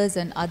leaders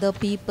and other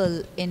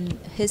people in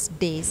his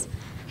days,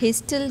 he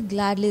still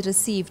gladly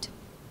received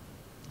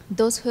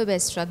those who were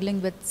struggling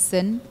with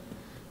sin,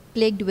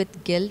 plagued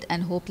with guilt,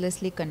 and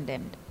hopelessly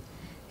condemned.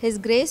 His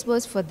grace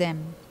was for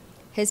them.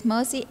 His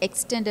mercy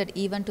extended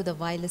even to the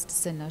vilest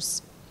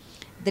sinners.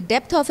 The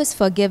depth of his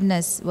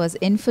forgiveness was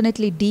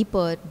infinitely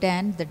deeper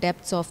than the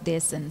depths of their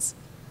sins.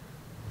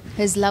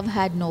 His love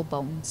had no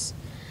bounds.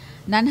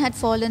 None had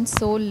fallen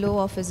so low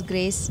of his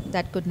grace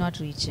that could not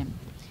reach him.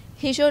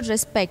 He showed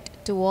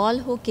respect to all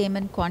who came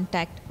in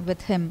contact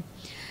with him,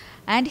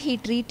 and he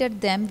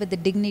treated them with the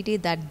dignity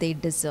that they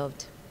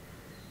deserved.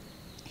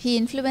 He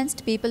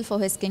influenced people for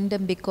his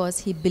kingdom because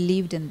he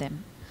believed in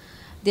them.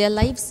 Their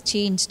lives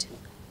changed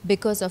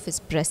because of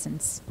his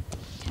presence.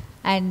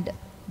 And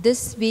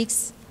this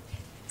week's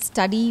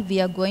study,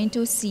 we are going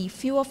to see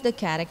few of the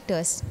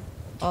characters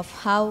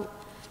of how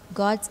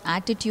God's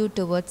attitude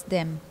towards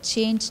them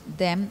changed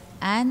them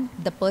and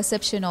the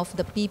perception of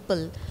the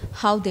people,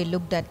 how they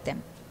looked at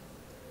them.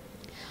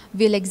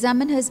 We'll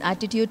examine his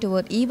attitude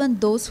toward even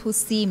those who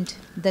seemed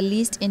the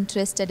least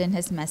interested in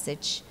his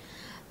message.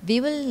 We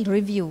will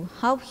review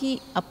how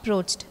he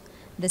approached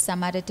the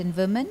Samaritan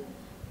woman,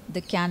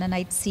 the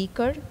Canaanite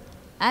seeker,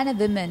 and a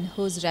woman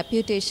whose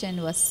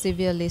reputation was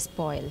severely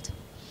spoiled.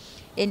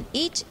 In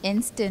each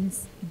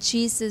instance,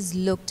 Jesus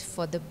looked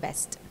for the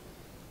best.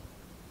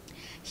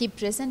 He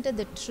presented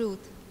the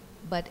truth,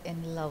 but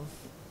in love.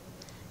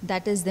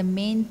 That is the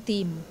main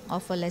theme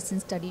of our lesson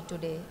study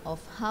today,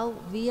 of how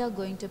we are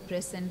going to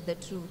present the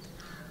truth.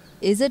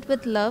 Is it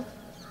with love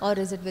or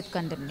is it with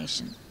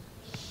condemnation?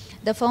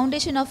 The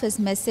foundation of his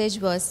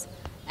message was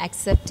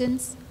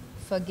acceptance,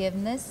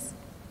 forgiveness,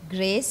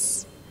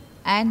 grace,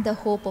 and the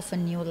hope of a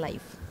new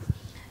life.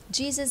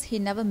 Jesus, he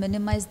never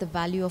minimized the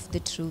value of the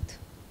truth,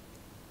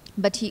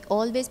 but he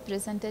always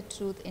presented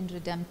truth in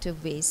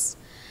redemptive ways.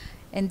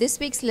 In this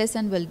week's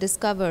lesson, we'll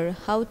discover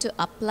how to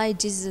apply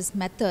Jesus'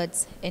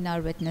 methods in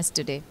our witness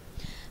today.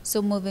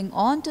 So moving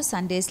on to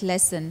Sunday's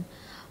lesson,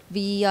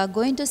 we are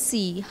going to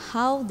see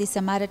how the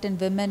Samaritan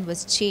woman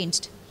was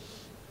changed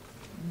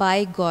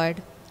by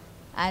God,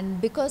 and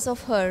because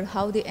of her,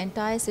 how the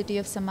entire city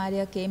of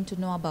Samaria came to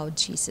know about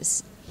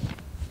Jesus.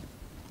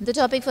 The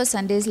topic for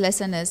Sunday's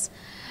lesson is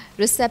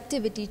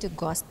receptivity to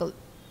gospel.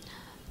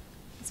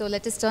 So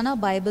let us turn our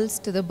Bibles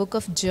to the book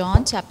of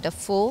John chapter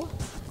 4,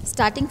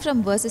 starting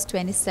from verses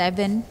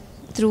 27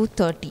 through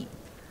 30.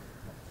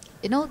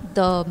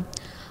 The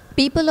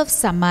people of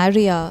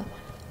Samaria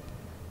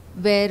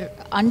were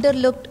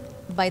underlooked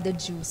by the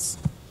Jews.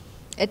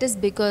 It is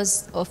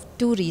because of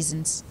two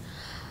reasons.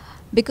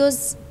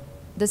 Because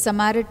the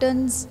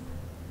Samaritans,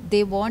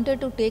 they wanted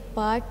to take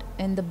part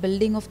in the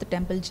building of the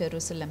temple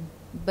Jerusalem,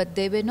 but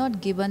they were not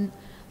given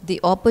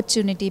the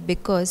opportunity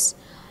because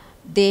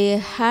they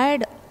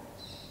had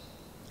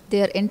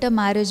their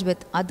intermarriage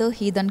with other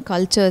heathen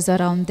cultures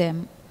around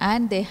them,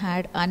 and they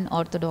had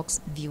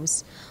unorthodox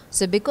views.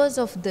 So because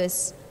of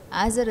this,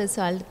 as a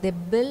result, they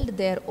built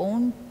their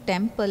own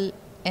temple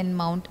in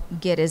Mount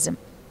Gerizim.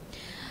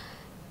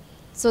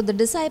 So the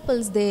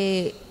disciples,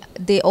 they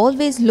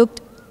always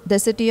looked the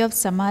city of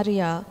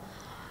Samaria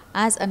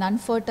as an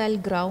unfertile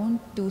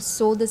ground to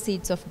sow the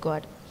seeds of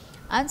God.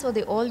 And so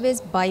they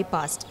always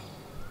bypassed.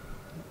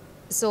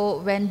 So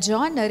when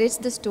John narrates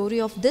the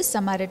story of this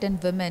Samaritan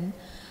woman,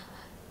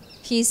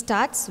 he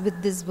starts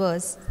with this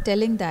verse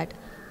telling that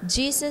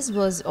Jesus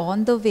was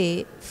on the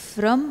way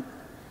from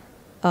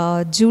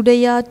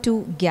Judea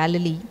to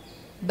Galilee,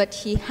 but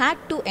he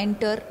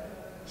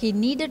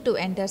needed to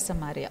enter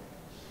Samaria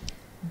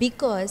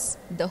because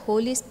the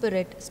Holy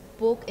Spirit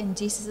spoke in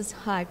Jesus'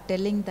 heart,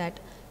 telling that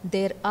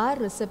there are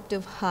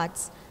receptive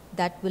hearts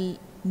that will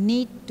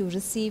need to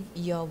receive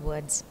your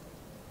words.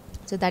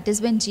 So that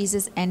is when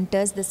Jesus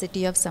enters the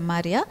city of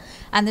Samaria,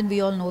 and then we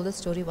all know the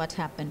story, what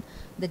happened.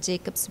 The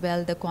Jacob's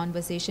well, the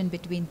conversation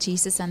between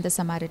Jesus and the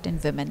Samaritan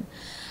women.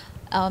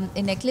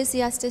 In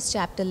Ecclesiastes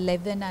chapter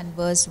 11 and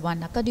verse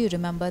 1, Akka, do you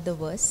remember the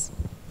verse?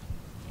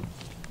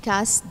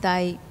 Cast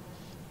thy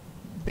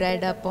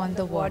bread upon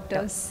the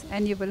waters.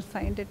 And you will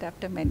find it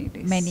after many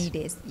days. Many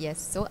days,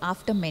 yes. So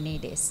after many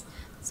days.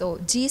 So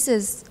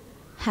Jesus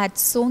had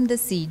sown the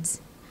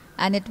seeds,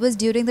 and it was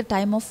during the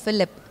time of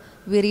Philip.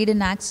 We read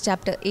in Acts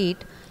chapter 8,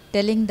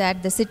 telling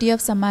that the city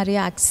of Samaria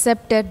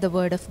accepted the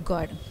word of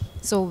God.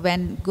 So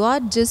when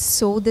God just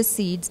sowed the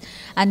seeds,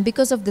 and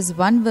because of this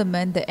one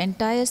woman, the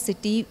entire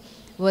city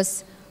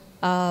was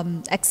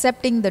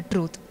accepting the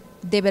truth.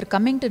 They were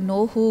coming to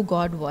know who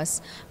God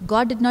was.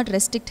 God did not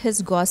restrict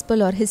his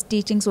gospel or his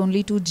teachings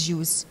only to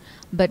Jews,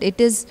 but it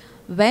is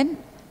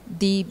when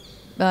the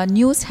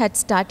news had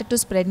started to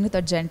spread with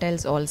the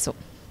Gentiles also.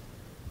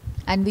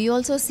 And we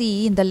also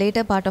see in the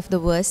later part of the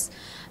verse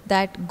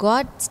that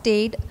God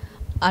stayed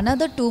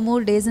another 2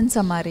 more days in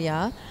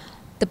Samaria,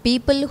 the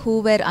people who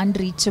were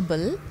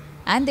unreachable,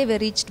 and they were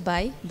reached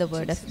by the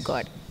word of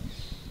God.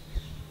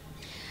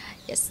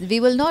 Yes, we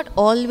will not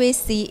always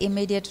see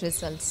immediate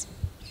results.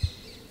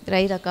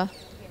 Right, Akka?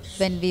 Yes.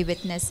 When we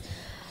witness.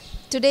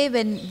 Today,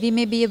 when we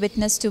may be a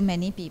witness to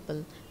many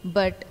people,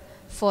 but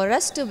for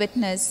us to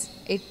witness,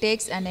 it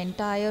takes an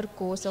entire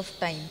course of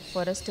time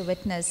for us to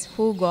witness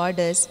who God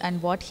is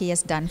and what He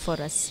has done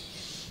for us.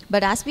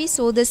 But as we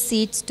sow the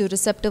seeds to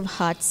receptive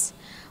hearts,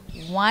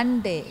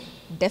 one day,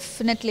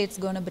 definitely it's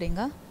going to bring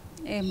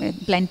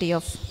plenty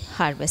of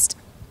harvest.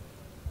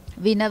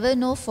 We never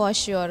know for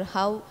sure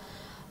how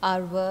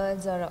our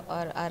words or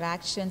our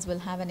actions will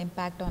have an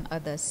impact on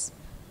others,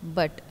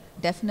 but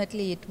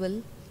definitely it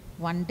will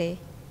one day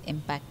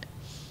impact.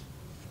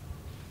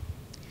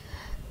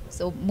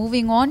 So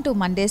moving on to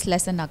Monday's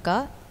lesson,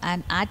 Akka,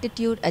 an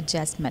attitude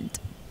adjustment.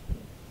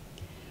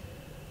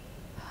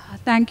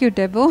 Thank you,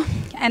 Debo.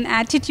 An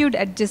attitude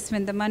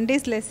adjustment. The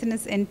Monday's lesson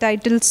is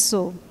entitled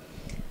So.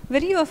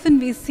 Very often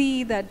we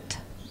see that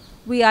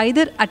we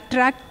either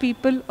attract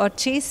people or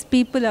chase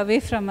people away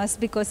from us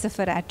because of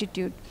our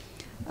attitude.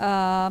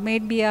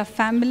 Maybe our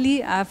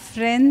family, our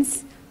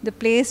friends, the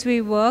place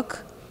we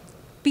work,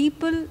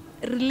 people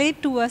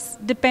relate to us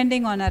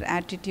depending on our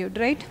attitude,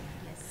 right?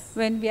 Yes.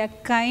 When we are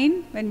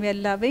kind, when we are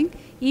loving,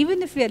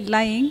 even if we are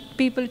lying,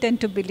 people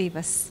tend to believe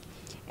us.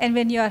 And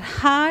when you are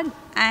hard,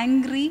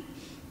 angry,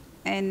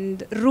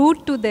 and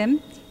rude to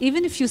them,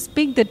 even if you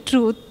speak the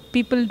truth,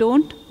 people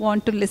don't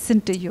want to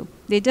listen to you.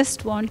 They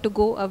just want to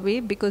go away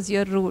because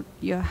you're rude,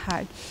 you're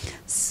hard.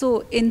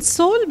 So in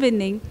soul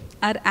winning,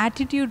 our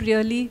attitude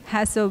really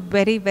has a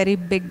very, very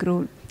big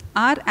role.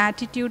 Our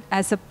attitude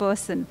as a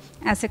person,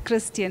 as a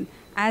Christian,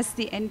 as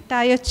the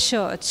entire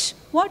church,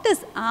 what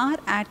is our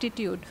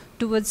attitude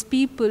towards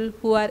people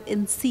who are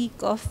in seek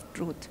of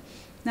truth?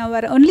 Now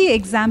our only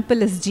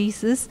example is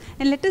Jesus,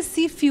 and let us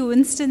see few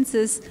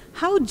instances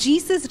how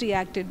Jesus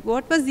reacted.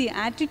 What was the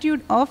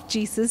attitude of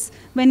Jesus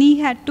when he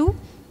had to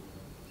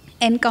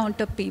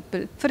encounter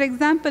people? For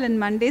example, in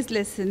Monday's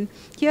lesson,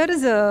 here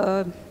is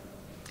a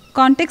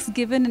context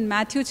given in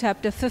Matthew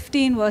chapter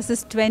 15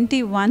 verses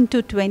 21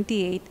 to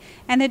 28,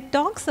 and it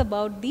talks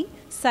about the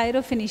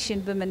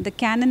Syrophoenician women, the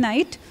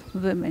Canaanite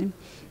women.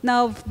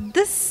 Now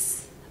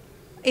this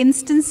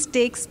instance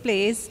takes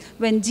place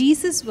when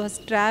Jesus was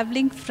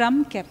traveling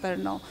from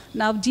Capernaum.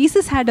 Now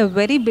Jesus had a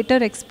very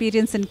bitter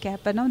experience in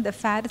Capernaum. The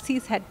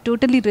Pharisees had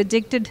totally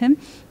rejected him.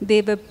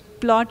 They were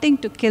plotting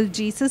to kill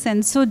Jesus,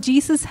 and so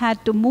Jesus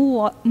had to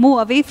move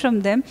away from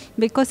them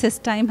because his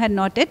time had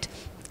not yet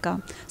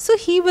come. So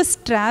he was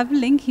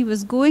traveling, he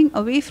was going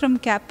away from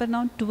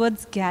Capernaum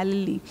towards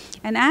Galilee.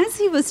 And as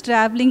he was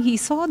traveling, he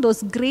saw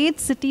those great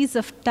cities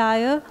of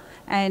Tyre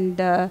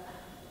and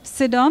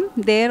Sidon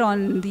there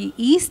on the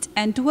east,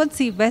 and towards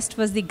the west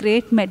was the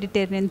great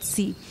Mediterranean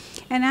Sea.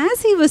 And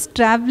as he was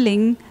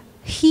traveling,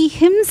 he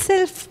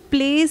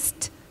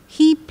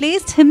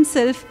placed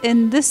himself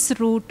in this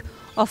route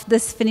of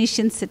this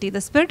Phoenician city. The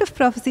spirit of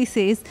prophecy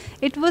says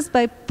it was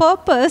by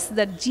purpose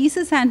that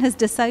Jesus and his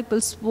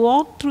disciples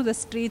walked through the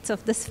streets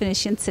of this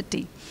Phoenician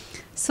city.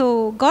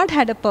 So God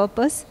had a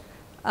purpose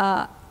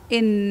at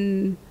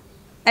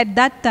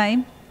that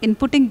time in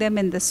putting them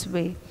in this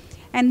way.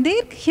 And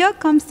here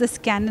comes this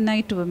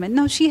Canaanite woman.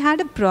 Now she had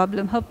a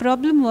problem. Her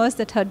problem was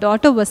that her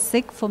daughter was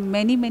sick for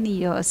many, many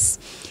years.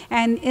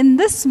 And in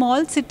this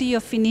small city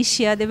of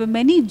Phoenicia, there were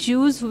many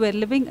Jews who were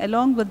living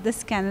along with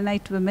this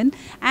Canaanite woman.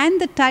 And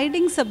the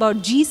tidings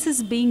about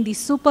Jesus being the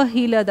super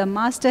healer, the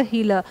master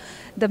healer,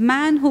 the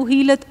man who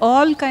healeth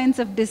all kinds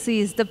of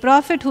disease, the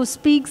prophet who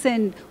speaks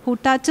and who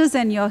touches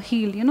and you're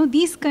healed. You know,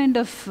 these kind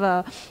of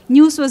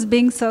news was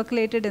being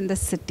circulated in the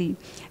city.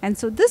 And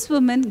so this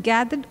woman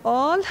gathered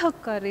all her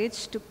courage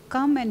to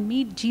come and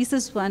meet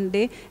Jesus one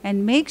day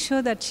and make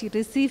sure that she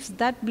receives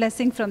that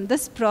blessing from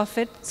this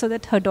prophet so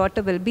that her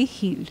daughter will be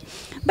healed.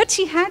 But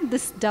she had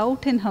this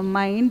doubt in her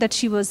mind that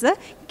she was a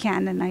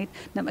Canaanite.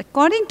 Now,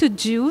 according to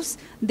Jews,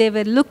 they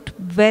were looked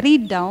very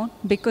down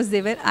because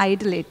they were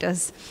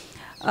idolaters.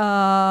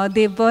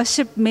 They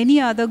worshipped many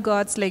other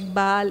gods like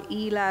Baal,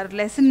 El. Our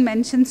lesson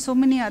mentions so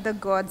many other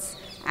gods,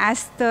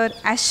 Astar,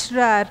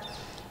 Ashrar.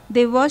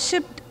 They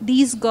worshipped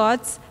these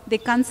gods they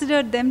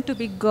considered them to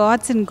be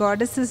gods and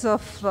goddesses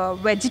of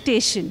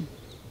vegetation,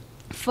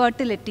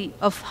 fertility,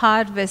 of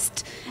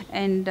harvest,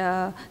 and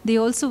they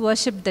also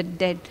worshipped the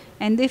dead.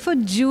 And therefore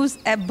Jews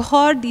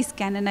abhorred these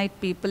Canaanite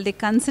people. They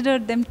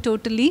considered them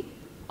totally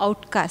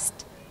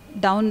outcast,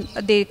 down.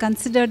 They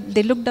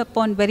looked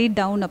upon, very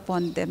down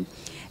upon them.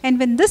 And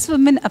when this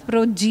woman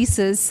approached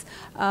Jesus,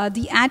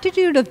 the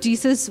attitude of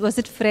Jesus, was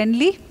it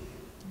friendly?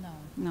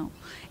 No,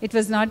 it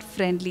was not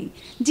friendly.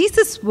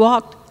 Jesus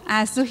walked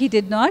as though he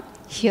did not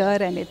hear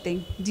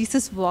anything.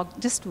 Jesus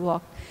just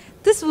walked.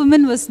 This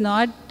woman was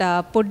not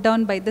put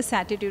down by this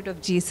attitude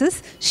of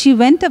Jesus. She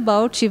went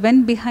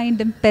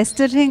behind him,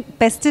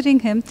 pestering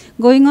him,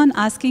 going on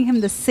asking him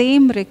the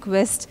same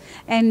request.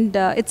 And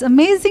it's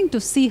amazing to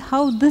see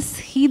how this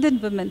heathen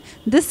woman,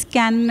 this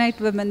Canaanite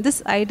woman,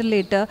 this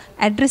idolater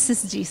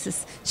addresses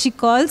Jesus. She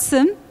calls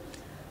him,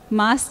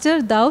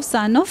 Master, thou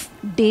son of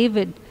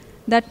David.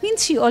 That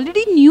means she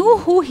already knew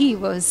who he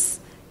was.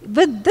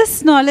 With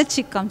this knowledge,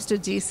 she comes to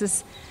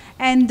Jesus.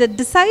 And the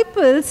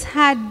disciples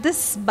had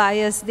this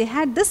bias, they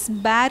had this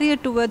barrier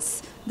towards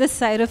this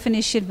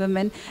Syrophoenician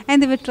woman,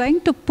 and they were trying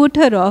to put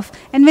her off.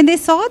 And when they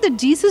saw that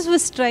Jesus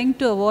was trying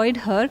to avoid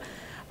her,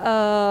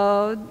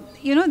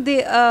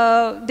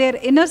 their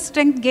inner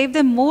strength gave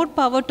them more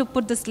power to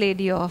put this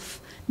lady off.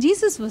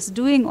 Jesus was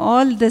doing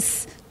all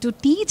this to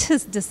teach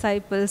his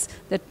disciples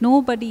that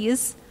nobody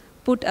is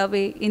put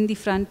away in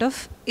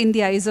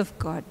the eyes of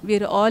God. We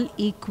are all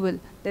equal.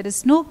 There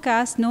is no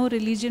caste, no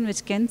religion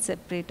which can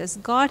separate us.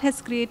 God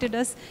has created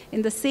us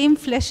in the same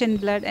flesh and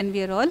blood, and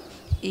we are all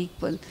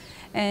equal.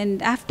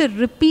 And after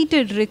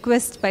repeated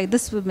requests by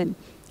this woman,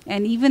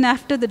 and even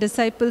after the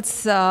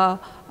disciples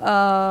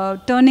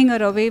turning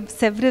her away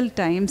several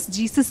times,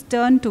 Jesus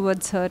turned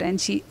towards her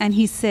and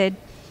he said,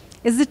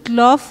 "Is it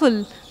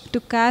lawful to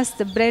cast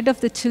the bread of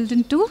the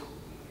children to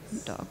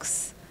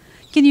dogs?"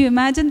 Can you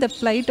imagine the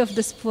plight of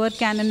this poor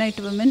Canaanite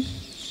woman?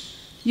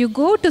 You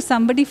go to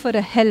somebody for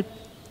a help.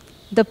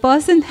 The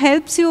person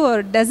helps you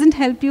or doesn't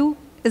help you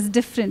is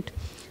different.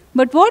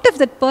 But what if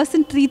that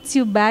person treats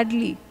you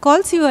badly,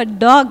 calls you a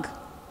dog?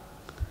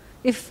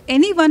 If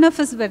any one of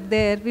us were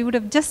there, we would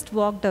have just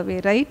walked away,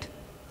 right?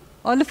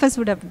 All of us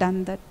would have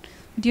done that.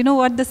 Do you know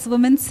what this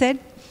woman said?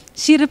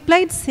 She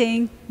replied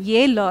saying,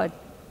 "Yea, Lord."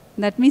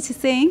 That means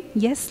she's saying,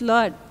 "Yes,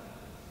 Lord,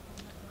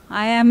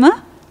 I am a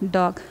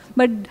dog."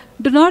 But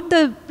do not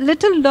the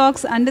little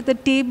dogs under the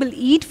table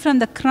eat from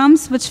the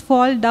crumbs which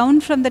fall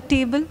down from the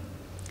table?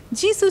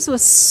 Jesus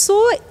was so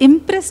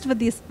impressed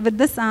with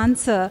this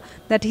answer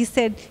that he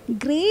said,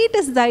 "Great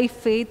is thy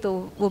faith, O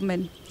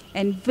woman.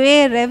 And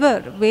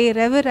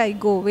wherever I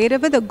go,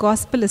 wherever the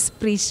gospel is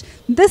preached,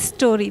 this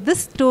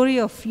story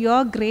of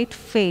your great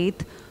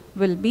faith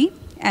will be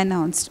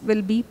announced,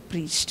 will be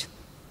preached."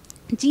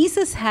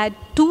 Jesus had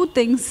two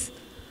things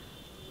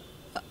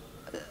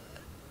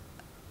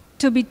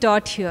to be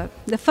taught here.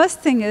 The first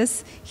thing is,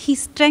 he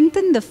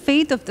strengthened the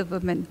faith of the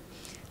woman.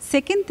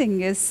 Second thing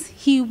is,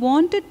 he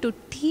wanted to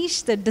teach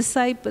the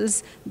disciples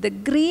the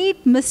great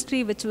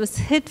mystery which was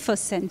hid for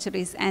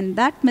centuries, and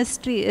that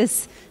mystery is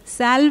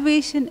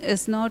salvation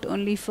is not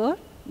only for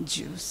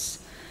Jews.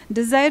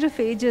 Desire of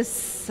Ages,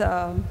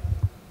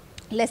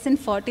 lesson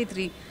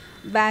 43,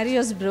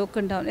 barriers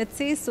broken down. It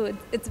says so.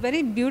 It's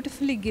very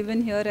beautifully given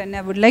here, and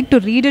I would like to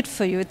read it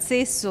for you. It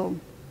says so.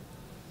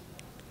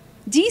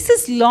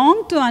 Jesus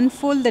longed to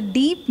unfold the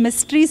deep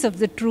mysteries of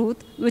the truth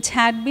which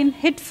had been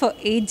hid for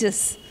ages,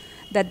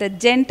 that the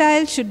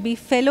Gentiles should be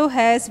fellow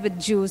heirs with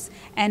Jews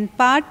and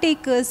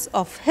partakers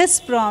of his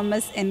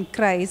promise in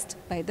Christ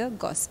by the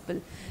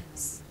gospel.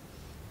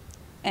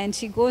 And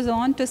she goes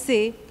on to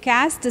say,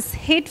 caste is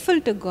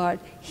hateful to God.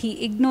 He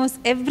ignores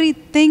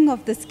everything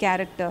of this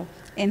character.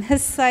 In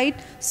his sight,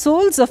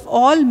 souls of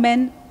all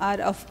men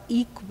are of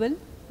equal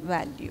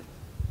value.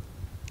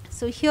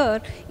 So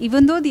here,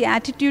 even though the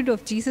attitude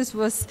of Jesus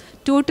was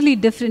totally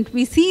different,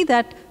 we see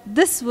that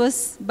this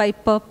was by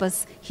purpose.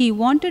 He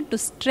wanted to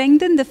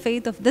strengthen the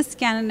faith of this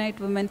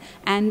Canaanite woman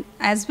and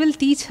as well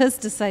teach his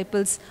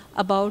disciples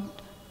about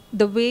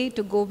the way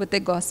to go with the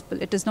gospel.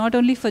 It is not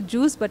only for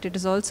Jews, but it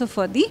is also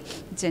for the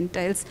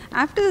Gentiles.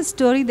 After the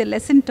story, the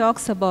lesson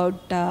talks about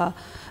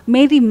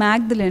Mary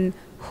Magdalene,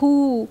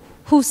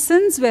 whose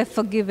sins were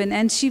forgiven,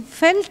 and she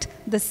felt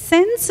the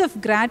sense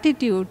of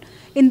gratitude.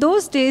 In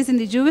those days, in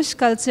the Jewish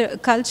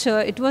culture,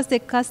 it was their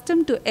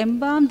custom to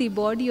embalm the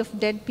body of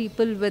dead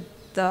people with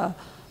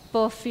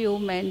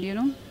perfume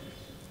and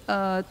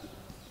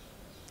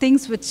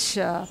things which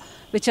are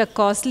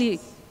costly,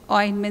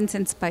 ointments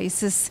and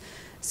spices.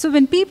 So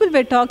when people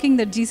were talking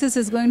that Jesus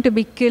is going to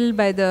be killed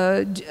by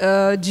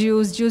the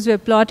Jews were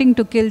plotting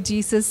to kill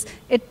Jesus,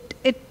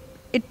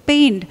 it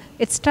pained,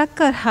 it struck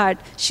her heart.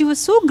 She was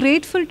so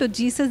grateful to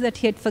Jesus that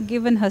he had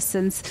forgiven her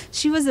sins.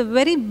 She was a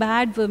very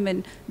bad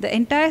woman. The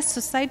entire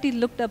society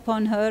looked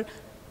upon her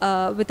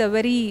with a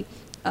very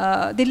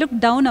they looked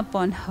down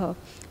upon her.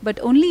 But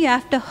only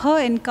after her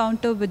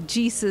encounter with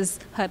Jesus,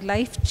 her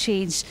life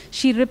changed.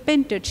 She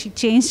repented. She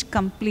changed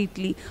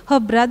completely.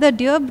 Her brother,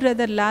 dear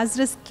brother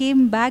Lazarus,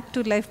 came back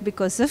to life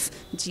because of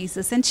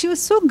Jesus. And she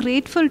was so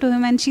grateful to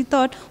him. And she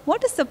thought,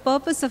 what is the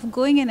purpose of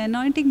going and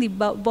anointing the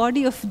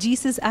body of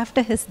Jesus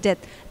after his death?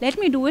 Let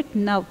me do it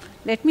now.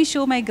 Let me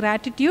show my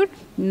gratitude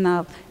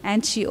now.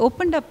 And she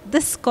opened up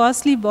this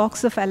costly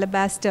box of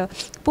alabaster,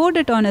 poured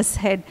it on his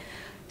head.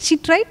 She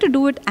tried to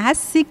do it as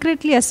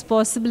secretly as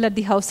possible at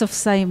the house of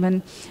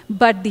Simon,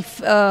 but the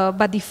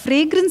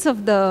fragrance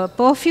of the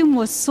perfume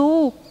was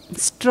so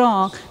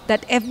strong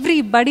that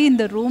everybody in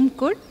the room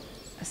could,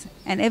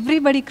 and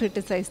everybody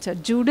criticized her.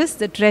 Judas,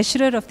 the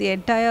treasurer of the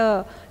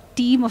entire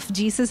team of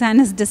Jesus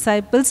and his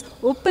disciples,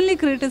 openly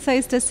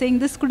criticized her, saying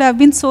this could have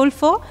been sold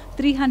for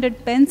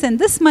 300 pence and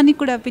this money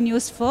could have been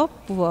used for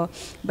poor.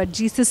 But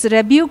Jesus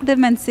rebuked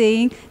them and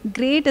saying,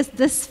 great is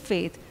this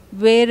faith.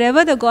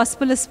 Wherever the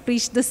gospel is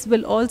preached, this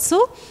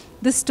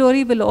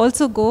story will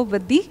also go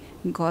with the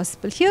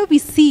gospel. Here we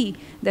see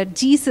that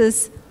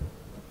Jesus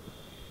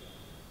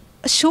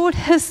showed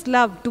his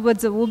love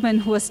towards a woman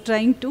who was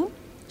trying to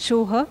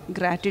show her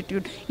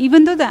gratitude.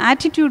 Even though the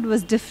attitude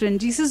was different,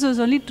 Jesus was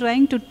only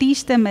trying to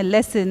teach them a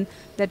lesson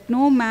that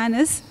no man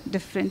is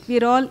different. We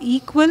are all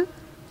equal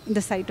in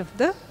the sight of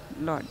the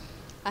Lord.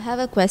 I have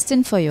a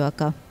question for you,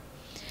 Akka.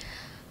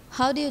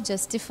 How do you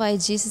justify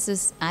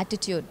Jesus'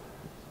 attitude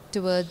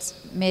towards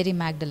Mary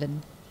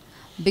Magdalene?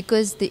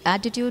 Because the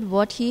attitude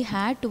what he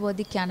had toward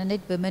the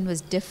Canaanite women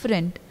was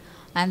different,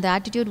 and the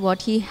attitude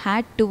what he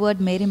had toward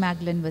Mary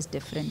Magdalene was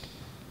different.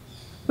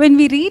 When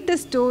we read the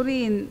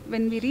story,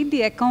 when we read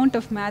the account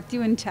of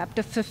Matthew in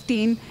chapter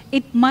 15,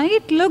 it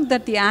might look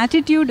that the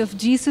attitude of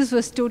Jesus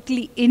was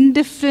totally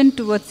indifferent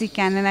towards the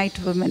Canaanite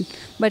women.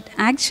 But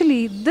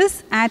actually,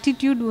 this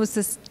attitude was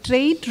a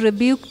straight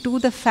rebuke to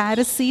the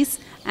Pharisees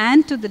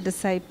and to the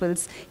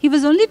disciples. He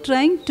was only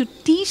trying to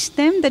teach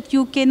them that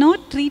you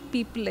cannot treat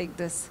people like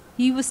this.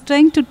 He was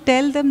trying to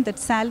tell them that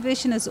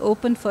salvation is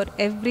open for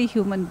every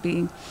human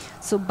being.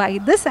 So by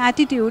this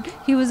attitude,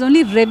 he was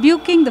only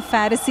rebuking the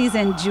Pharisees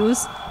and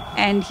Jews,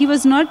 and he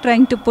was not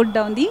trying to put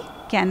down the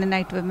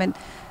Canaanite women.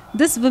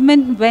 This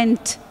woman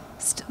went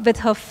with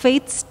her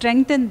faith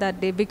strengthened that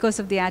day because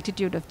of the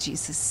attitude of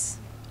Jesus.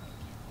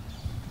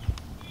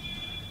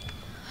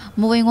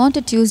 Moving on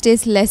to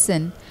Tuesday's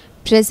lesson,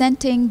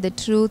 presenting the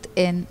truth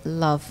in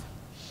love.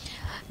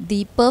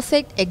 The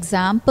perfect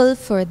example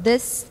for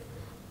this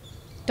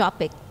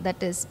topic,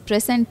 that is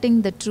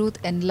presenting the truth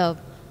in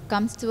love,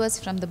 comes to us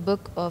from the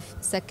book of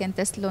 2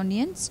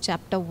 Thessalonians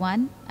chapter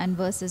 1 and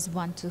verses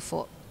 1 to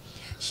 4.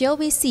 Here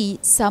we see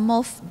some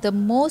of the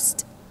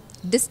most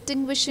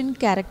distinguishing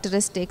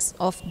characteristics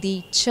of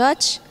the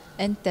church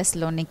in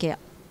Thessalonica.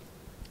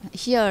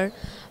 Here,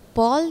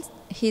 Paul,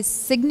 he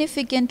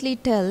significantly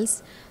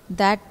tells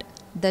that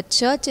the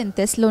church in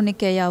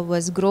Thessalonica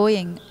was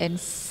growing in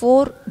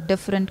 4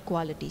 different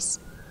qualities.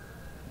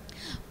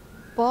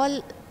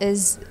 Paul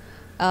is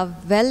a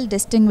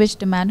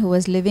well-distinguished man who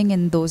was living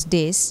in those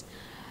days.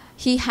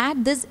 He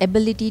had this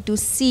ability to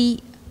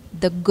see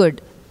the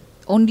good,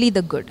 only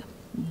the good,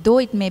 though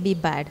it may be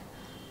bad.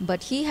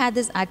 But he had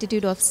this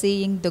attitude of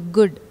seeing the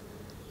good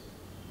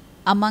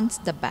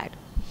amongst the bad.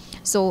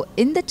 So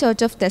in the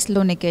church of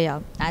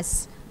Thessalonica,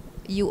 as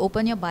you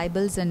open your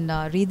Bibles and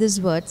read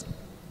these words,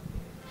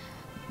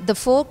 the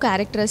 4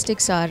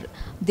 characteristics are: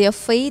 their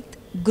faith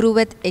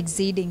groweth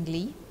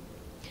exceedingly,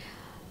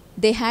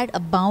 they had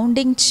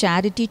abounding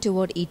charity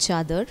toward each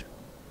other,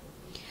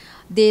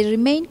 they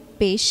remained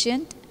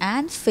patient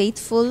and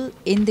faithful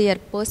in their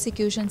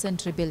persecutions and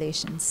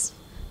tribulations.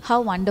 How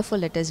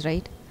wonderful it is,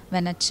 right?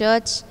 When a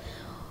church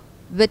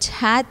which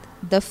hath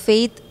the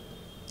faith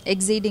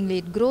exceedingly,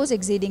 it grows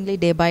exceedingly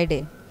day by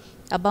day,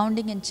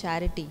 abounding in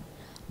charity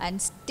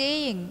and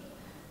staying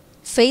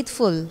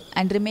faithful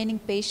and remaining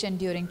patient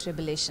during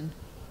tribulation.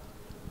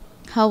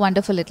 How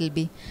wonderful it will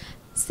be.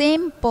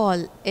 Same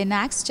Paul in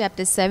Acts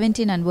chapter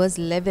 17 and verse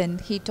 11,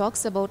 he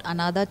talks about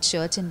another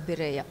church in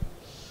Berea.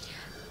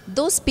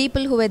 Those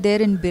people who were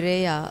there in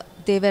Berea,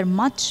 they were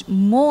much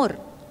more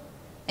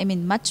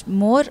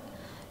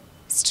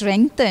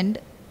strengthened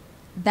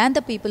than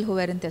the people who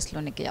were in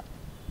Thessalonica.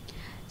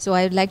 So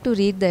I would like to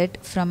read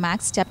that from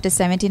Acts chapter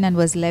 17 and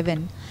verse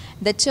 11.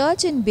 The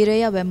church in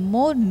Berea were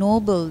more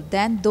noble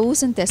than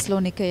those in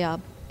Thessalonica,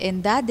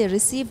 in that they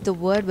received the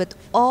word with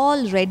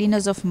all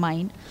readiness of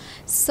mind,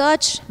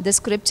 searched the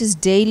scriptures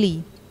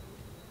daily,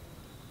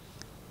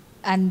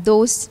 and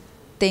those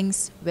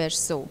things were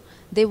so.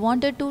 They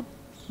wanted to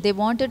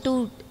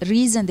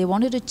reason, they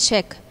wanted to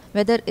check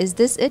whether is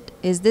this it,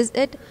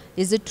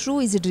 is it true,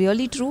 is it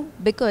really true?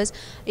 Because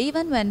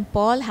even when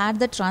Paul had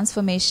the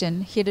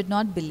transformation, he did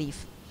not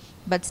believe.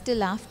 But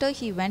still, after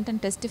he went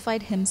and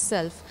testified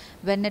himself,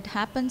 when it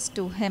happens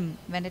to him,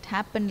 when it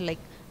happened, like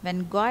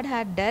when God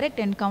had direct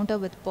encounter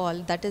with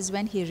Paul, that is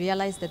when he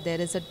realized that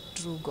there is a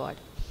true God.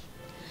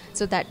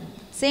 So that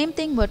same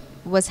thing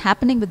was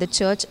happening with the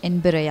church in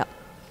Berea.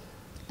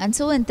 And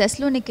so in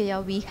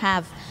Thessalonica, we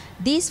have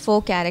these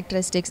 4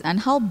 characteristics,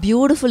 and how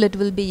beautiful it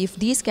will be if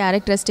these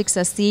characteristics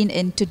are seen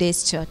in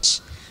today's church,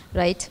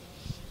 right?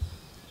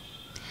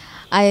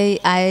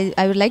 I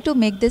would like to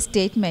make this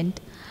statement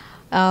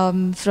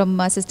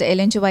from Sister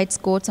Ellen G. White's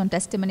quotes on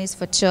Testimonies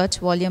for Church,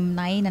 volume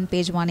 9 and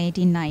page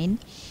 189.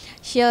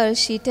 Here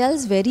she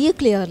tells very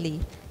clearly,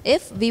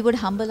 if we would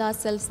humble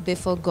ourselves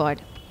before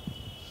God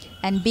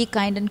and be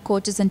kind and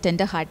courteous and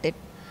tender-hearted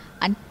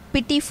and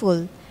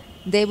pitiful,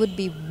 there would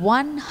be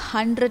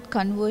 100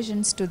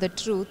 conversions to the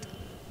truth,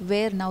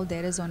 where now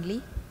there is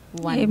only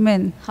one.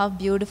 Amen. How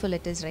beautiful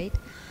it is, right?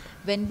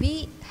 When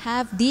we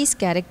have these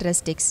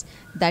characteristics,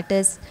 that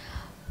is,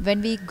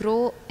 when we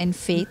grow in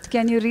faith.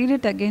 Can you read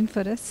it again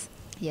for us?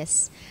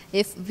 Yes.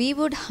 If we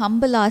would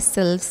humble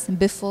ourselves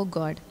before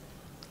God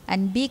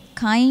and be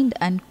kind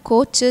and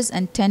courteous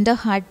and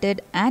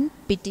tender-hearted and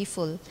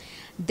pitiful,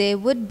 there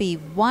would be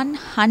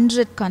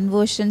 100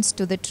 conversions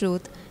to the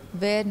truth,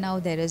 where now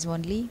there is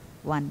only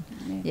one.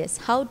 Yes,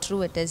 how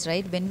true it is,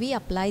 right? When we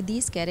apply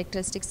these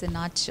characteristics in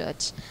our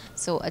church.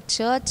 So a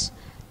church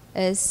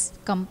is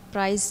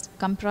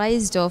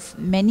comprised of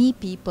many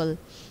people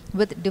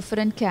with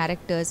different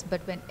characters,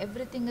 but when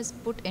everything is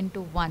put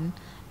into one,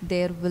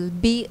 there will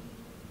be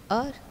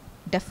a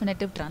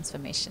definitive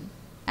transformation,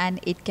 and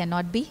it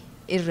cannot be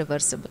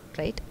irreversible,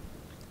 right?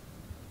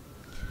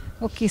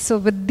 Okay, so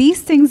with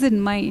these things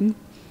in mind,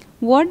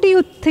 what do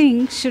you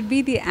think should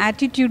be the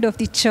attitude of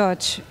the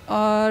church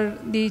or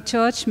the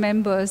church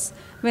members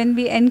when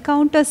we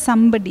encounter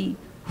somebody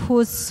who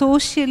is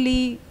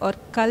socially or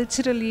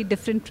culturally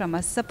different from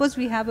us? Suppose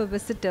we have a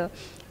visitor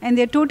and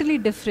they're totally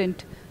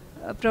different.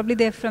 Probably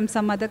they're from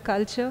some other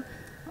culture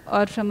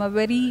or from a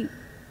very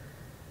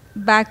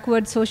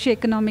backward,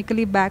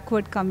 socio-economically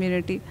backward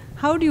community.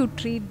 How do you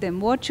treat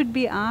them? What should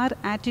be our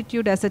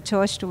attitude as a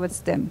church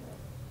towards them?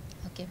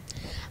 Okay.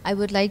 I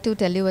would like to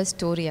tell you a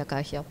story,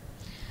 Akka, here.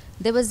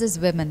 There was this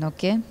woman,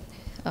 okay,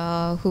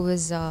 who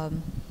was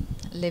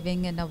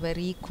living in a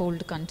very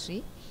cold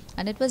country,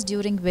 and it was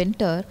during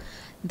winter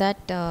that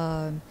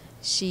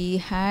she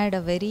had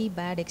a very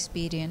bad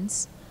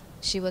experience.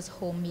 She was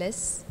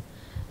homeless.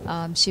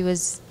 She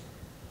was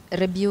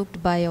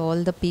rebuked by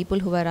all the people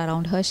who were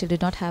around her. She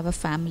did not have a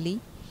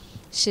family.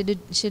 She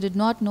did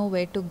not know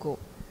where to go.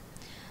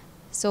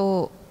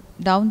 So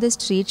down the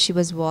street she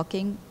was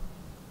walking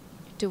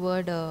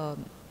toward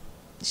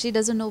she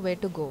doesn't know where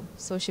to go.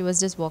 So she was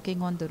just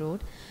walking on the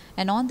road,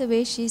 and on the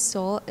way she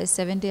saw a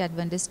Seventh-day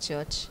Adventist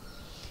church,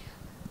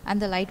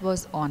 and the light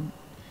was on.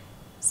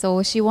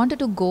 So she wanted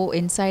to go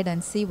inside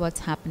and see what's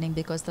happening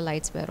because the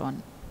lights were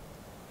on.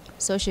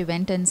 So she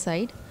went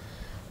inside.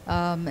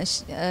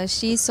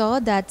 She saw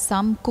that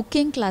some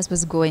cooking class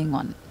was going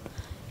on.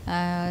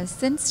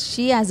 Since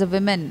she as a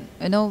woman,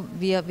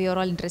 we are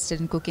all interested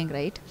in cooking,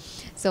 right?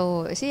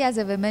 So she as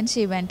a woman,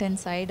 she went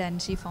inside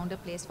and she found a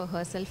place for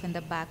herself in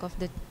the back of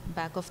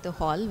the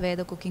hall where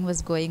the cooking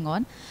was going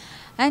on,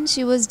 and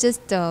she was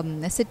just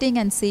sitting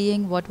and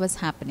seeing what was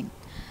happening.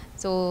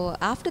 So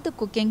after the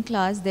cooking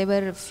class, there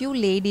were a few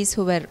ladies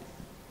who were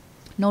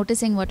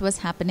noticing what was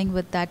happening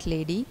with that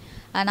lady.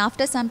 And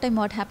after some time,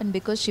 what happened,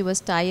 because she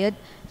was tired,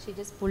 she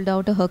just pulled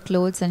out her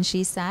clothes and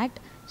she sat.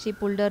 She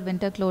pulled her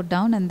winter clothes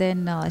down, and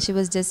then she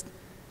was just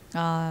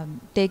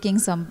taking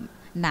some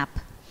nap.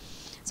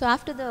 So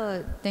after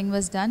the thing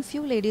was done,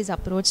 few ladies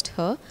approached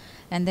her,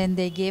 and then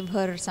they gave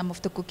her some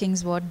of the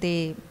cookings what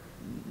they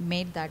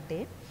made that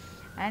day.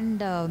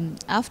 And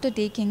after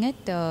taking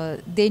it,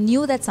 they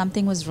knew that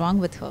something was wrong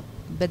with her,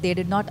 but they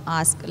did not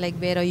ask, like,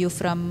 where are you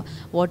from,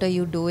 what are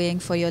you doing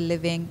for your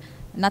living?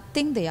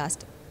 Nothing they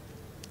asked.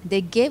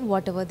 They gave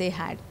whatever they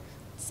had.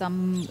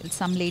 Some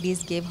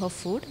ladies gave her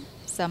food,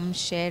 some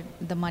shared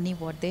the money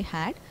what they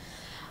had.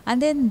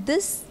 And then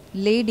this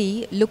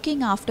lady,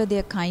 looking after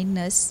their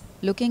kindness,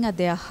 looking at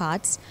their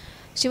hearts,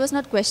 she was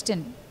not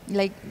questioned.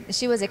 Like,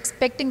 she was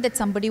expecting that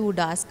somebody would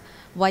ask,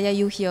 why are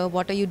you here?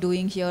 What are you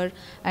doing here?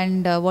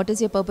 And what is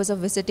your purpose of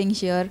visiting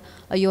here?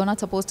 You're not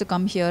supposed to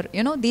come here.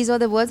 These are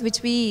the words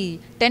which we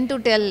tend to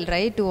tell,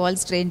 right, to all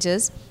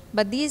strangers.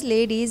 But these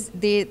ladies,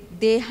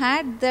 they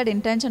had that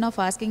intention of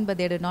asking, but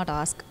they did not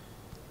ask.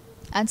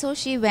 And so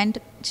she went,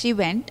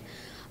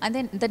 and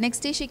then the next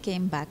day she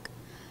came back.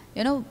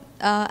 And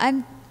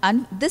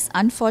this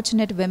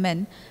unfortunate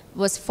woman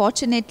was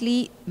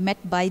fortunately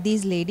met by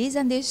these ladies,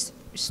 and they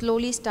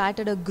slowly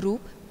started a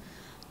group.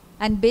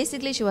 And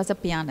basically she was a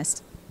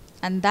pianist,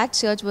 and that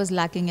church was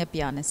lacking a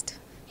pianist,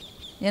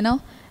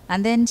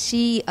 and then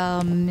she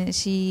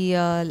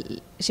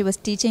was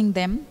teaching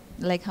them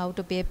like how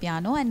to play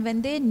piano. And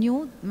when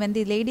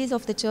the ladies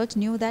of the church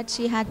knew that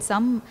she had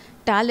some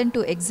talent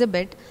to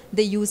exhibit,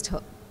 they used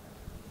her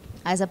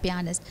as a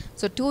pianist.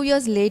 So 2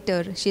 years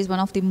later, she is one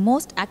of the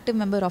most active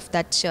member of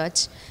that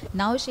church.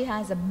 Now she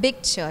has a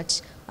big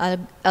church. A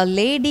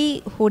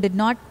lady who did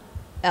not,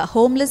 a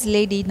homeless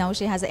lady, now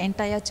she has an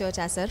entire church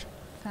as her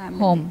Family.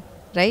 Home,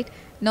 right?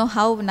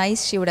 How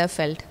nice she would have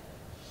felt.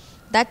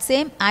 That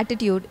same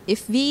attitude,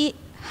 if we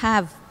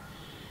have,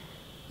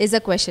 is a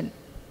question.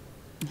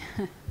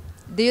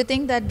 Do you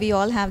think that we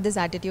all have this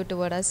attitude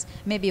toward us?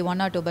 Maybe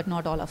one or two, but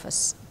not all of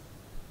us.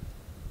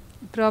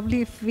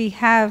 Probably if we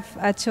have,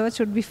 our church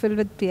would be filled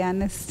with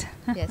pianists.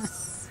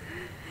 Yes.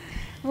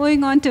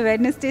 Moving on to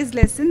Wednesday's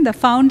lesson, the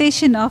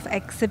foundation of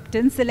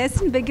acceptance. The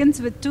lesson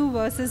begins with two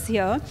verses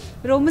here,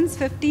 Romans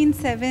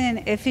 15:7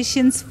 and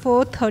Ephesians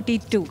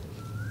 4:32.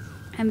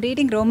 I'm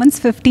reading Romans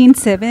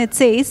 15:7. It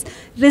says,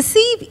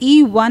 "Receive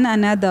ye one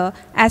another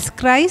as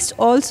Christ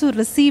also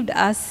received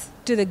us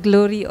to the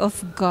glory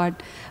of God."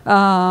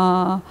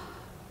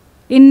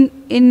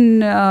 In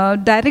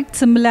direct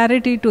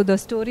similarity to the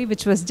story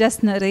which was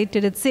just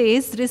narrated, it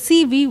says,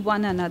 "Receive ye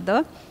one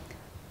another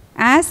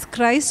as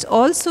Christ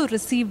also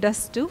received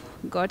us to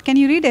God." Can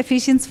you read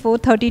Ephesians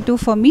 4:32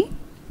 for me?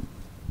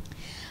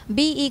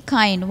 Be ye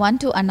kind one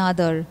to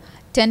another,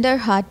 tender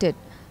hearted,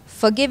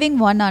 forgiving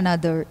one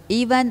another,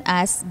 even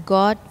as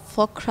God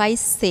for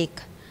Christ's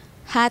sake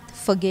hath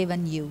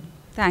forgiven you.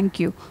 Thank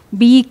you.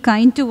 Be ye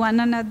kind to one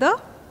another,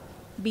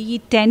 be ye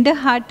tender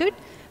hearted,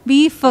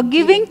 be ye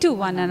forgiving to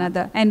one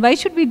another. And why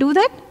should we do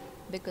that?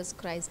 Because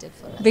Christ did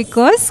for us.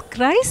 Because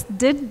Christ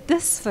did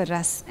this for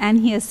us, and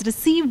He has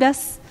received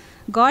us.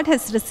 God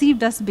has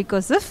received us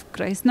because of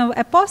Christ. Now,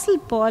 Apostle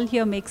Paul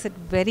here makes it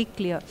very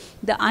clear.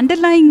 The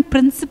underlying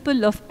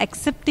principle of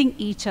accepting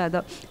each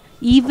other,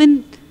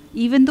 even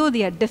though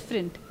they are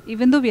different,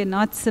 even though we are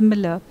not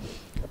similar,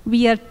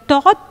 we are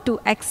taught to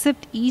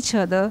accept each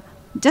other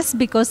just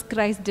because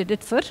Christ did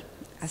it for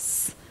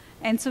us.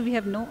 And so we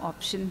have no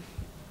option.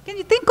 Can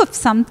you think of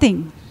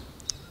something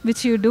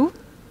which you do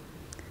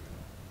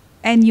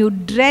and you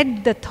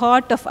dread the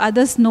thought of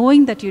others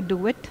knowing that you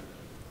do it,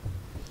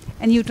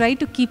 and you try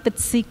to keep it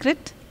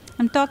secret?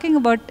 I'm talking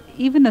about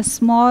even a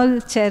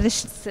small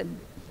cherished sin,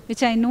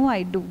 which I know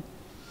I do.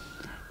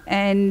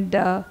 And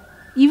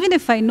even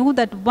if I know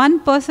that one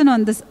person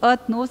on this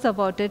earth knows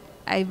about it,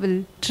 I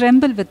will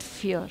tremble with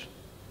fear.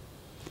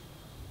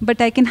 But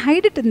I can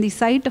hide it in the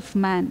sight of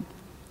man.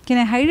 Can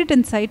I hide it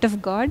in sight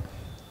of God?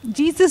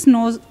 Jesus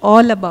knows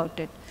all about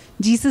it.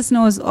 Jesus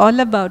knows all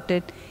about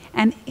it.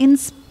 And in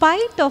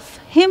spite of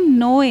Him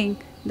knowing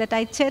that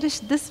I cherish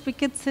this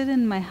wicked sin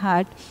in my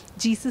heart,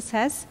 Jesus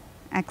has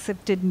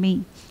accepted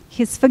me.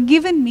 He has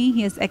forgiven me,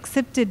 He has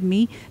accepted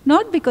me,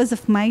 not because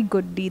of my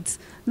good deeds,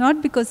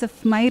 not because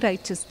of my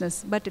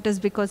righteousness, but it is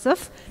because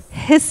of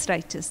His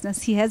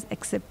righteousness. He has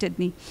accepted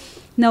me.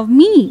 Now,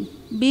 me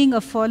being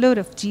a follower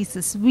of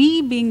Jesus,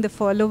 we being the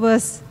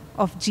followers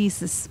of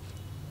Jesus,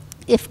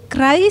 if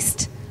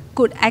Christ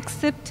could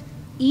accept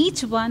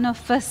each one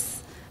of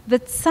us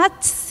with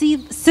such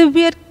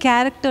severe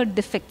character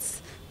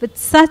defects, with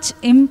such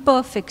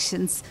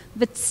imperfections,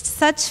 with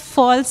such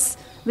faults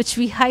which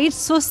we hide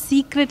so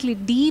secretly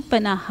deep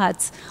in our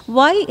hearts,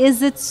 why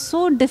is it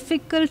so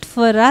difficult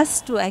for us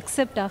to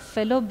accept our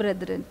fellow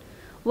brethren?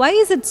 Why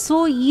is it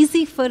so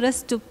easy for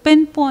us to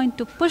pinpoint,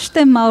 to push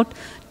them out,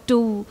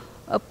 to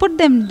put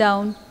them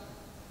down,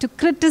 to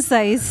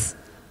criticize,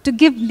 to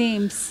give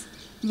names,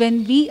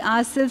 when we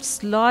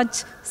ourselves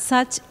lodge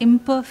such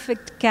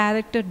imperfect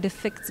character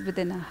defects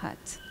within our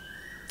hearts?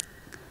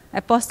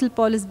 Apostle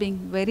Paul is being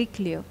very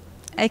clear.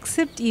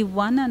 Accept ye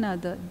one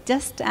another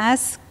just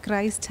as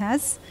Christ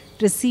has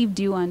received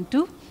you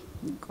unto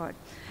God.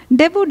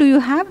 Debu, do you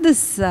have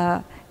this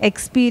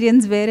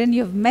experience wherein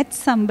you've met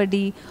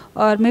somebody,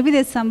 or maybe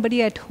there's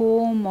somebody at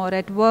home or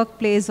at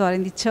workplace or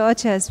in the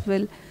church as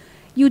well,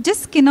 you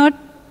just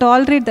cannot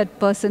tolerate that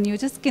person, you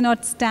just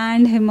cannot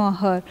stand him or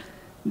her.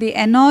 They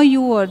annoy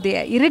you or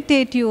they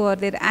irritate you or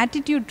their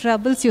attitude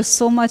troubles you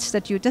so much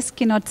that you just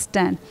cannot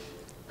stand.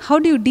 How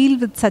do you deal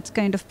with such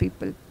kind of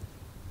people?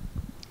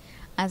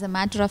 As a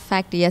matter of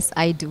fact, yes,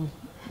 I do.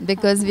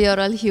 Because we are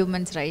all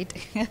humans, right?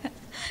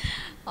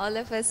 All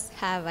of us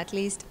have at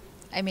least,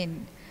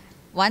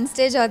 one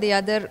stage or the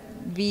other,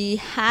 we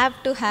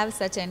have to have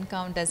such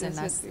encounters in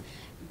us.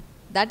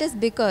 That is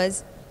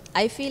because,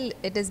 I feel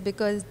it is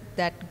because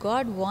that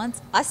God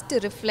wants us to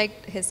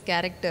reflect His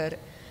character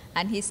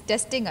and He's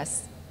testing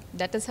us.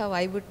 That is how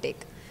I would take.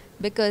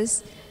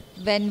 Because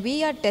when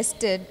we are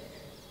tested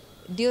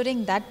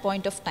during that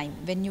point of time,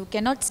 when you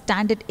cannot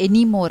stand it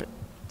anymore,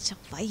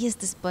 why is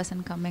this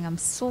person coming? I'm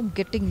so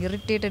getting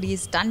irritated.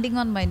 He's standing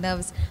on my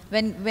nerves.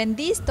 When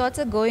these thoughts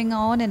are going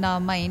on in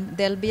our mind,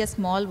 there'll be a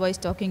small voice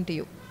talking to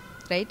you,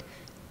 right?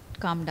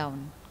 Calm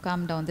down,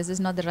 calm down. This is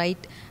not the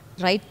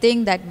right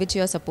thing that which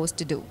you are supposed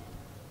to do.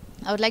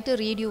 I would like to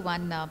read you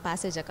one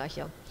passage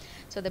here.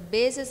 So the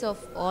basis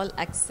of all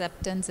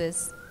acceptance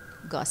is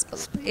gospel.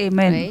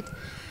 Amen. Right?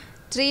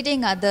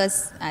 Treating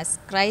others as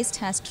Christ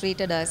has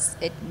treated us,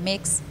 it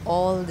makes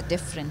all the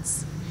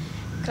difference.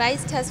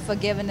 Christ has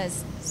forgiven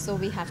us, so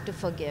we have to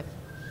forgive.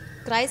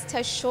 Christ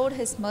has showed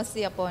His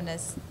mercy upon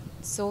us,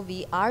 so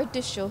we are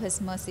to show His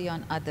mercy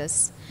on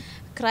others.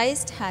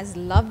 Christ has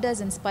loved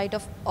us in spite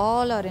of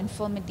all our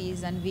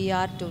infirmities, and we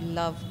are to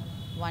love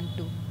one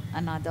to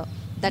another.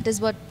 That is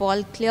what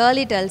Paul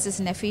clearly tells us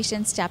in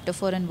Ephesians chapter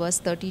 4 and verse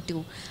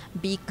 32.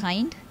 Be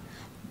kind,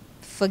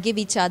 forgive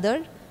each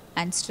other,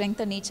 and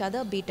strengthen each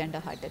other, be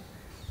tender-hearted.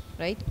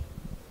 Right?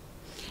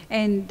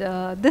 And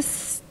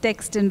this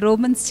text in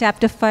Romans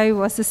chapter 5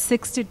 verses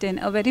 6 to 10,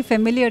 a very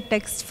familiar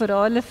text for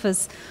all of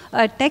us,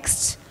 a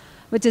text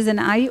which is an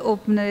eye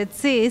opener. It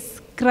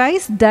says,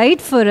 Christ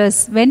died for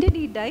us. When did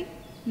he die?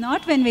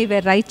 Not when we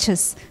were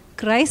righteous.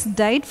 Christ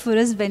died for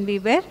us when we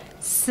were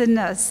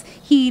sinners.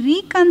 He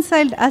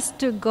reconciled us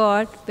to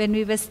God when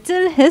we were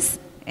still his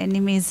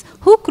enemies.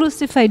 Who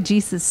crucified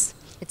Jesus?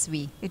 It's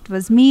we. It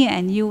was me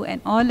and you and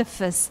all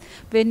of us.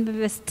 When we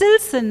were still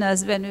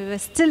sinners, when we were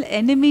still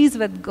enemies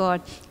with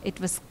God, it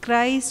was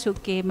Christ who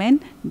came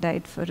and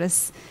died for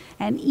us.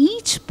 And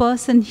each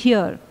person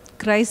here,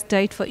 Christ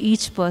died for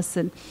each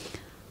person.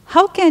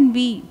 How can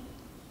we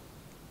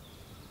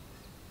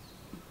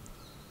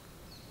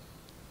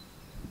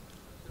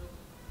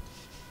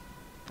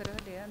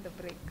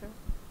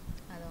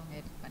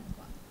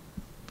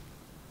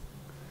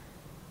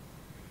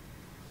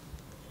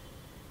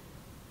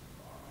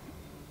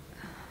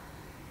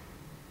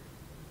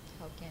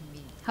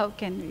How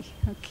can we?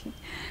 Okay.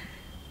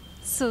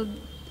 So,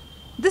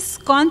 this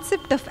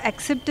concept of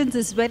acceptance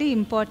is very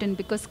important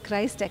because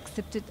Christ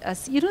accepted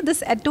us. You know,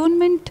 this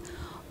atonement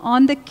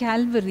on the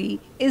Calvary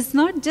is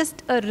not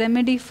just a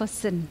remedy for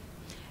sin.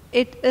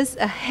 It is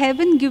a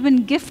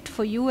heaven-given gift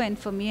for you and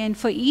for me and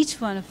for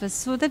each one of us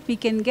so that we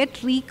can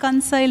get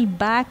reconciled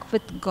back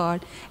with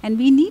God. And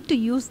we need to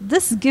use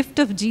this gift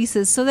of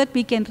Jesus so that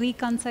we can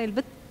reconcile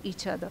with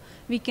each other.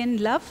 We can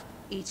love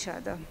each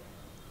other.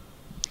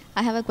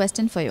 I have a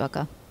question for you,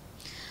 Akka.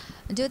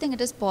 Do you think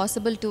it is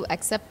possible to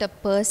accept a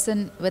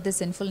person with a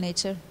sinful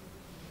nature?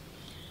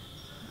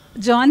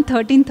 John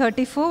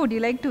 13:34, would you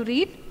like to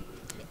read?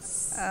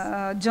 Yes.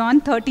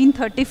 John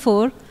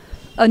 13:34,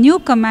 a new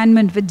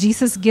commandment which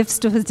Jesus gives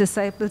to his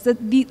disciples.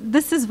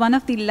 This is one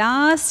of the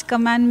last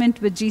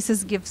commandment which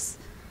Jesus gives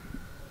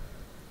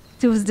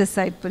to his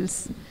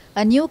disciples.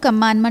 A new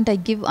commandment I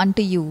give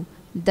unto you,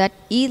 that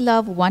ye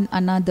love one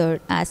another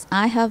as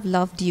I have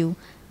loved you,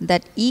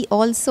 that ye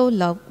also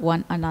love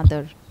one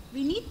another.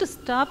 We need to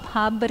stop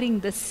harboring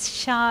this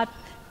sharp,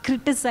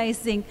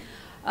 criticizing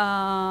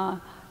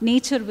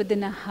nature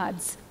within our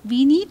hearts.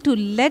 We need to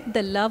let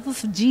the love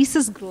of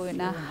Jesus grow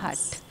in our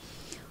heart.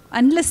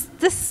 Unless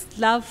this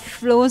love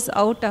flows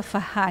out of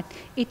our heart,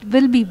 it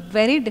will be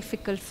very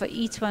difficult for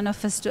each one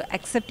of us to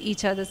accept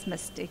each other's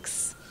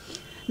mistakes.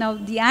 Now,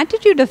 the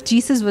attitude of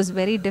Jesus was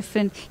very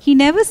different. He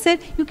never said,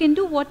 you can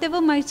do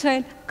whatever, my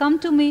child, come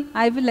to me,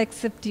 I will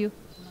accept you.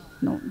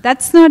 No,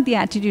 that's not the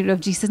attitude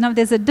of Jesus. Now,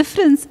 there's a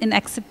difference in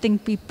accepting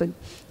people.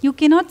 You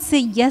cannot say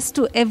yes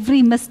to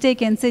every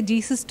mistake and say,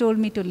 Jesus told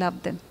me to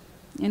love them.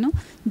 You know,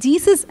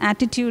 Jesus'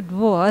 attitude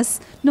was,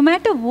 no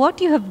matter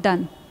what you have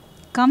done,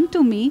 come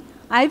to me,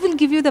 I will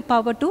give you the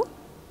power to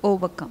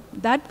overcome.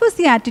 That was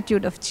the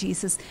attitude of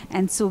Jesus.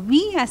 And so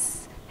we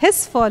as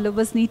his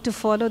followers need to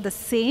follow the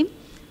same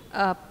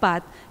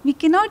path. We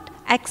cannot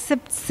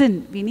accept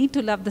sin. We need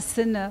to love the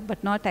sinner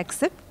but not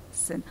accept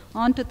sin.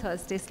 On to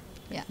Thursdays.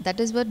 Yeah, that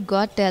is what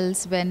God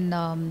tells when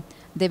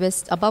they were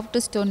about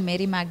to stone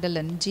Mary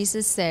Magdalene.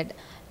 Jesus said,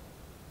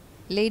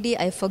 Lady,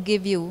 I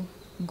forgive you,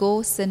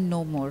 go sin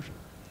no more.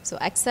 So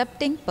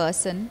accepting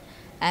person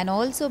and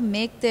also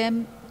make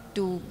them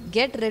to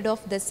get rid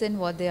of the sin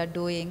what they are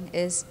doing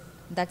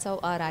that's how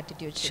our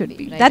attitude should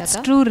be. Right, that's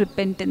Akka? true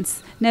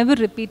repentance. Never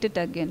repeat it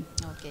again.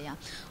 Okay, yeah.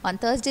 On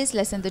Thursday's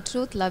lesson, the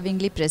truth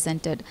lovingly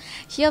presented.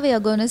 Here we are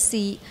going to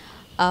see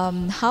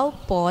how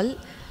Paul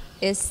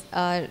is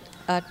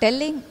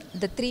telling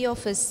the three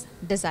of his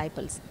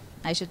disciples,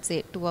 I should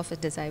say two of his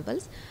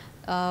disciples,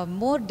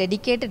 more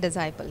dedicated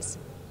disciples,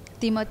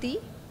 Timothy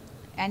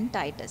and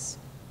Titus,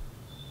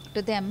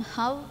 to them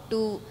how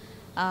to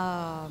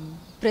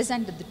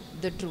present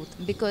the truth,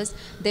 because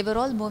they were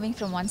all moving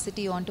from one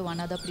city on to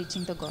another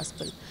preaching the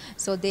gospel.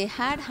 So they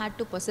had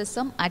to possess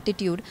some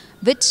attitude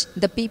which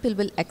the people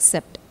will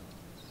accept,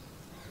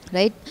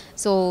 right?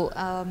 So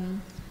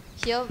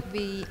here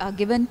we are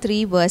given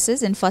three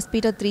verses in 1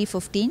 Peter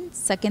 3:15,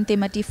 2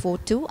 Timothy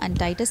 4:2 and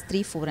Titus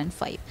 3:4 and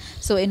 5.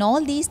 So in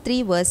all these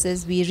three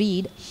verses we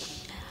read,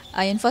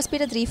 in 1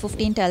 Peter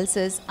 3:15 tells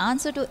us,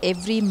 answer to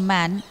every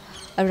man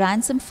a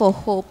ransom for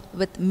hope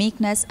with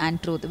meekness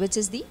and truth, which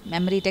is the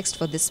memory text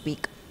for this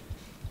week.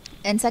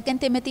 In 2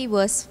 Timothy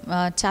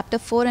chapter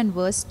 4 and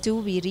verse 2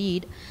 we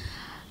read,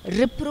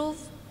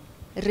 reprove,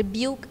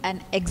 rebuke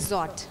and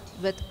exhort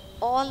with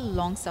all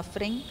long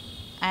suffering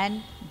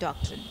and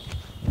doctrine.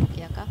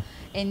 Okay,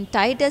 in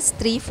Titus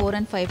 3:4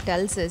 and 5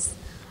 tells us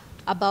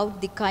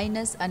about the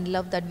kindness and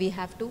love that we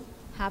have to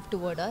have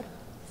toward our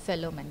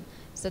fellow men.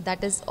 So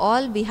that is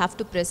all we have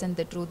to present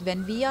the truth.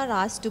 When we are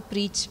asked to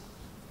preach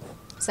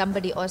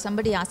somebody, or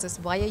somebody asks us,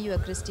 why are you a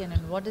Christian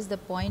and what is the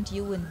point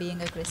you in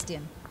being a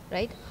Christian,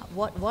 right?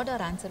 What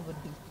our answer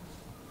would be?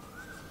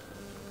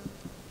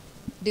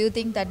 Do you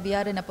think that we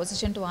are in a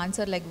position to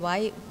answer like,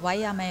 why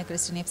am I a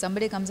Christian? If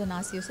somebody comes and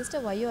asks you, sister,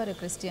 why you are a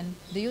Christian?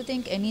 Do you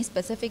think any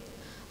specific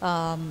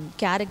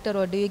character,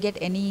 or do you get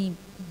any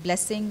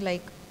blessing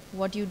like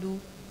what you do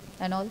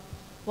and all?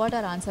 What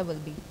our answer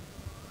will be,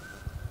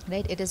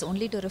 right? It is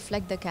only to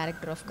reflect the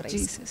character of Christ.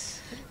 Jesus.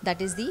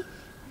 That is the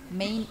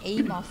main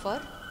aim of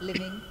our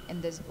living in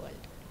this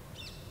world.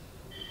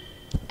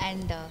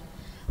 And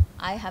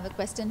I have a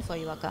question for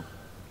you, Akka.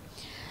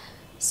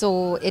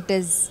 So it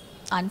is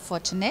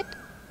unfortunate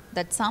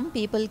that some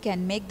people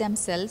can make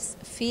themselves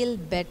feel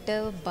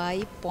better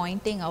by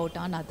pointing out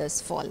on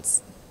others'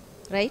 faults,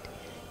 right?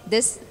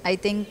 This, I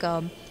think,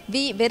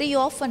 we very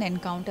often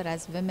encounter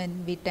as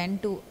women. We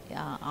tend to,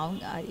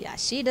 yeah,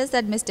 she does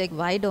that mistake,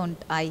 why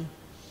don't I?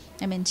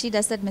 I mean, she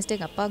does that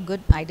mistake, appa,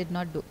 good, I did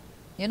not do.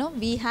 You know,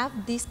 we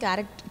have these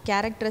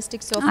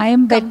characteristics of I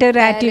am better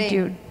comparing-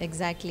 attitude.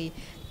 Exactly.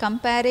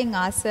 Comparing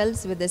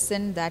ourselves with the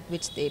sin that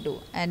which they do.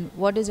 And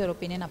what is your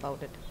opinion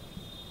about it?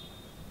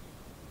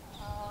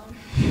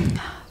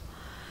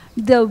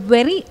 The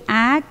very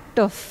act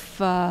of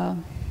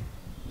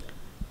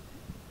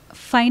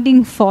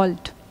finding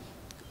fault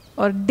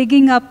or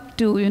digging up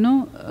to,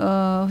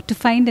 to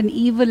find an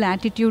evil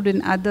attitude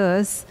in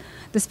others,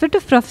 the spirit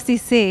of prophecy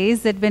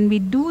says that when we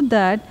do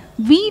that,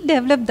 we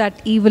develop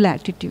that evil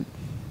attitude.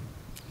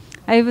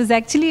 I was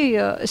actually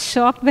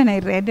shocked when I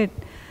read it.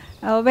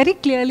 Very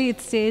clearly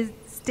it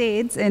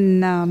states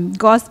in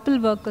Gospel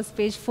Workers,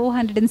 page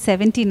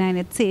 479,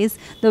 it says,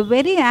 the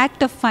very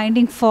act of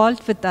finding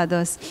fault with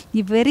others,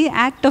 the very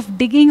act of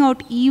digging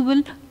out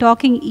evil,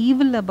 talking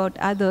evil about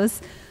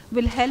others,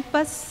 will help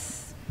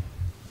us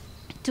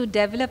to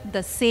develop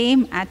the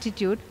same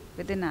attitude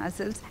within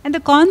ourselves. And the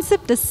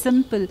concept is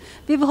simple.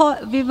 We've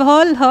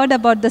all heard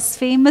about this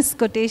famous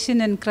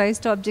quotation in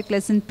Christ Object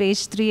Lesson,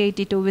 page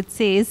 382, which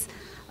says,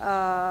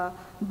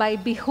 by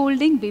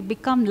beholding, we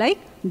become like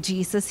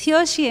Jesus.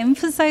 Here she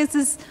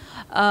emphasizes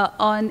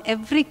on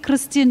every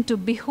Christian to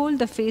behold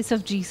the face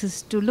of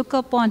Jesus, to look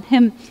upon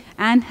him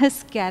and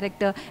his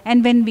character.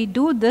 And when we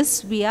do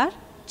this, we are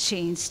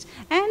changed.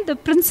 And the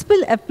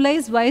principle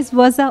applies vice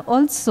versa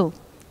also.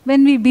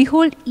 When we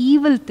behold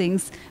evil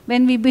things,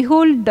 when we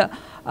behold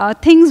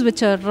things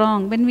which are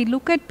wrong, when we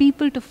look at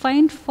people to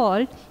find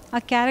fault, our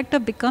character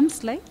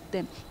becomes like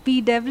them. We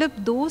develop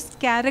those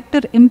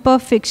character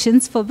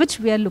imperfections for which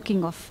we are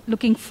looking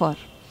for.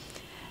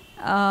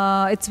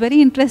 It's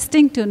very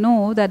interesting to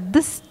know that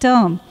this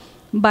term,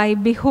 by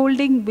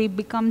beholding we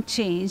become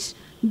changed,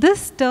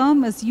 this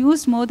term is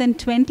used more than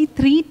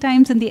 23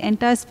 times in the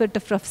entire Spirit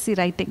of Prophecy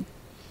writing.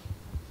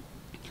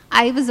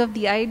 I was of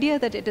the idea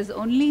that it is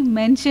only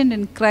mentioned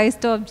in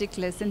Christ Object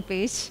Lesson,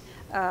 page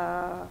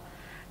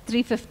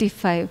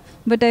 355.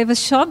 But I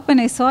was shocked when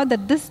I saw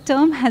that this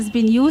term has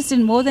been used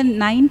in more than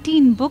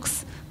 19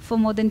 books for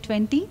more than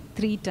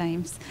 23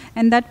 times.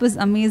 And that was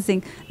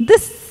amazing.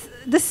 This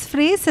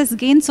phrase has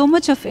gained so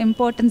much of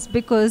importance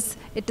because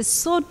it is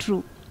so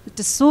true. It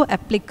is so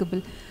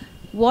applicable.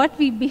 What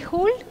we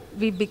behold,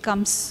 we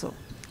become so.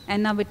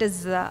 And now it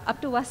is up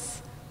to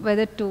us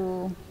whether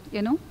to,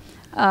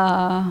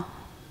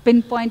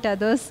 pinpoint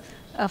others,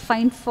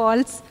 find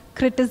faults,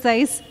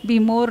 criticize, be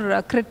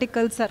more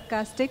critical,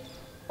 sarcastic,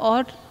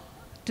 or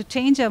to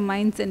change our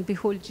minds and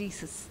behold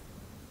Jesus.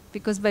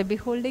 Because by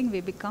beholding,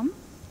 we become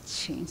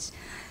changed.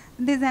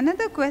 There's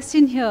another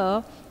question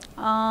here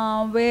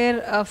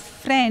where a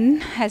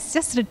friend has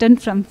just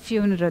returned from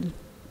funeral.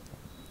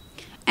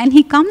 And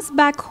he comes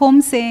back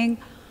home saying,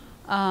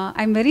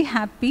 I'm very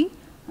happy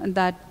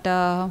that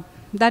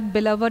that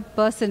beloved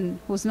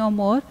person who's no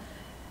more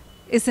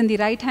is in the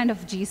right hand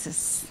of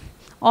Jesus.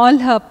 All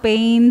her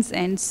pains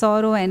and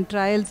sorrow and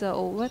trials are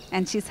over,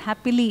 and she's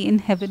happily in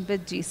heaven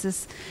with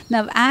Jesus.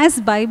 Now,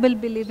 as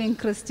Bible-believing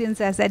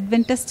Christians, as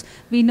Adventists,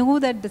 we know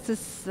that this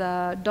is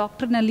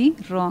doctrinally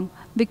wrong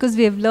because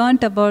we have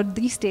learnt about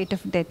the state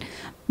of death.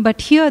 But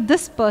here,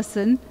 this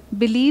person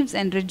believes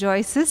and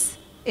rejoices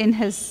in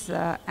his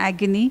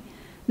agony.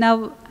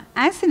 Now,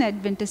 as an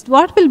Adventist,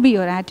 what will be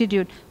your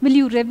attitude? Will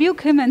you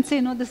rebuke him and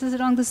say, no, this is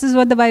wrong, this is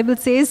what the Bible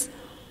says?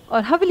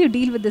 Or how will you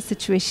deal with the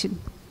situation?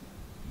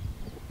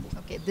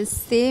 Okay, this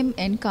same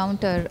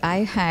encounter I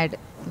had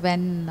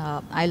when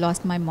I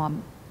lost my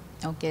mom.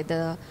 Okay,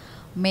 the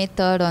May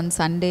 3rd on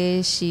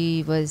Sunday,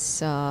 she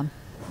was,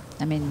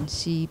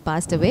 she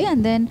passed away,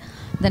 and then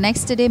the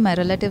next day my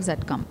relatives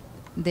had come.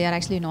 They are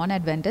actually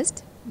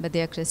non-Adventist, but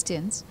they are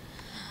Christians.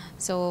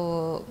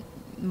 So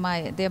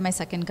they are my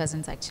second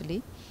cousins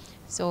actually.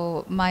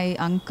 So my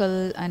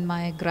uncle and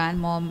my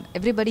grandmom,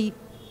 everybody,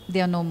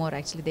 they are no more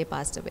actually, they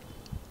passed away.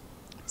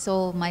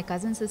 So my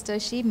cousin sister,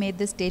 she made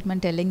this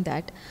statement telling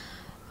that,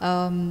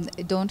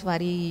 don't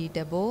worry,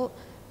 Debo,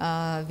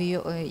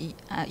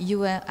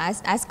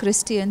 as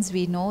Christians,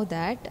 we know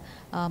that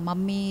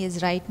Mummy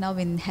is right now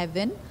in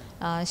heaven.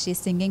 She's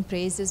singing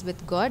praises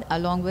with God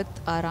along with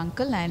our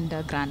uncle and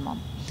grandmom.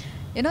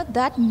 You know,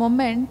 that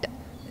moment,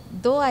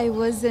 though I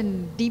was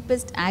in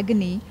deepest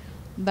agony,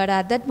 but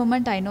at that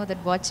moment I know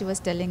that what she was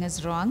telling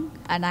is wrong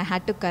and I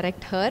had to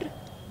correct her,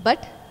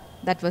 but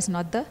that was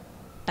not the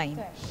time.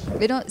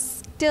 You know,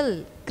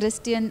 still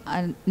Christian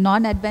and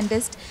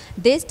non-Adventist,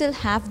 they still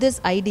have this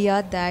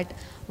idea that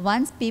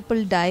once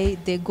people die,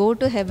 they go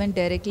to heaven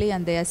directly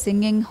and they are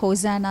singing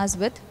hosannas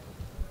with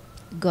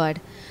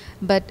God.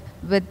 But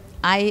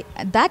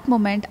at that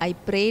moment, I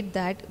prayed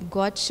that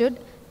God should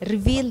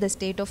reveal the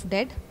state of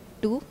death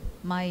to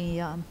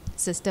my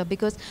sister,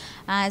 because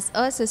as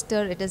a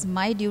sister, it is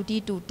my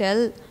duty to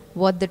tell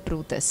what the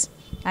truth is.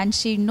 And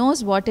she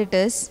knows what it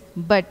is,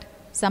 but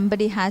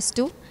somebody has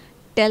to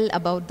tell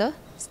about the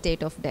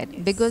state of dead.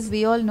 Yes. Because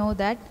we all know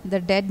that the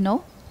dead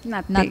know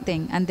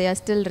Nothing. and they are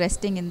still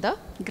resting in the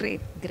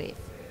Great. grave.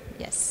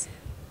 Yes.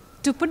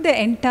 To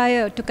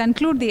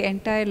conclude the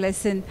entire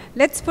lesson,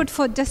 let's put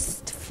for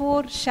just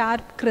 4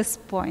 sharp,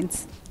 crisp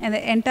points. And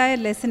the entire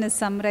lesson is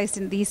summarized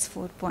in these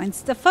 4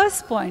 points. The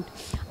first point,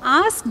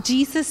 ask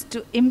Jesus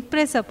to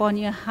impress upon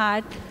your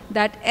heart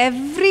that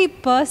every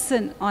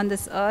person on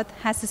this earth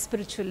has a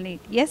spiritual need.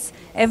 Yes,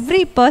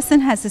 every person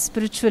has a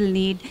spiritual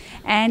need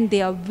and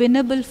they are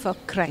winnable for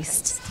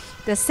Christ.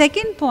 The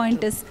second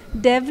point is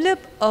develop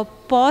a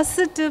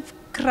positive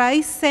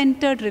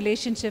Christ-centered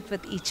relationship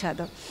with each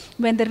other.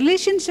 When the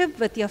relationship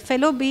with your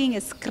fellow being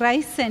is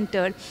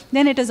Christ-centered,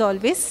 then it is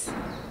always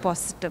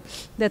positive.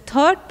 The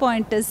third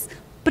point is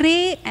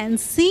pray and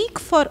seek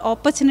for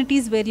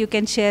opportunities where you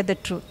can share the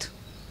truth.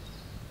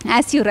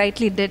 As you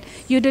rightly did.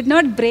 You did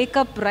not break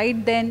up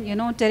right then,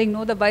 telling,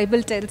 no, the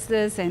Bible tells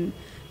this, and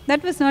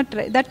that was not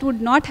right. That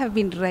would not have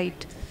been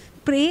right.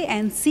 Pray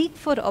and seek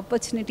for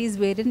opportunities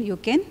wherein you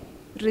can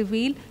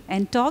reveal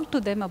and talk to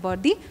them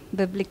about the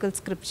biblical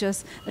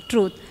scriptures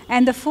truth.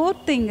 And the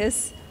fourth thing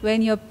is,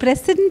 when you're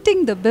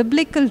presenting the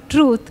biblical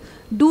truth,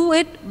 do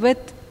it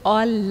with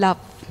all love.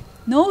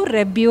 No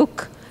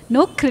rebuke,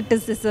 no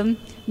criticism,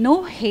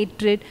 no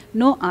hatred,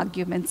 no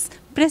arguments.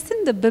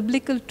 Present the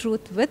biblical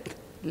truth with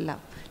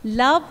love.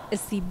 Love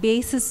is the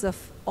basis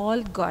of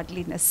all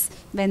godliness.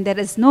 When there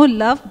is no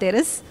love, there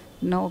is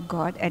no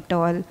God at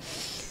all.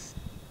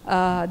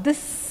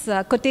 This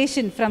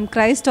quotation from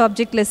Christ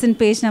Object Lesson,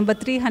 page number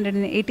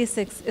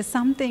 386, is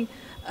something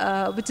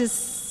which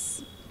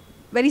is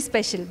very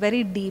special,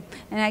 very deep.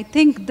 And I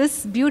think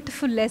this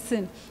beautiful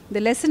lesson,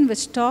 the lesson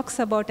which talks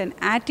about an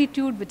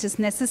attitude which is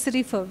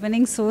necessary for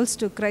winning souls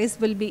to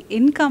Christ, will be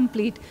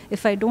incomplete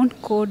if I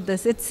don't quote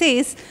this. It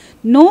says,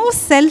 no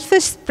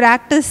selfish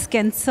practice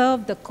can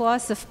serve the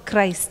cause of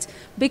Christ,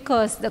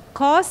 because the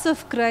cause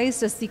of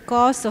Christ is the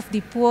cause of the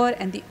poor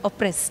and the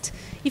oppressed.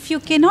 If you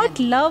cannot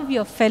love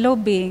your fellow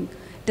being,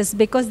 it is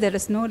because there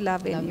is no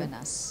love in you.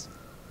 us.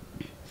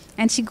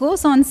 And she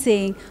goes on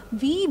saying,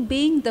 we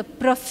being the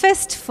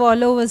professed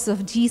followers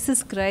of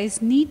Jesus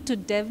Christ need to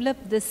develop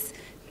this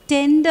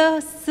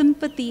tender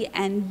sympathy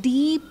and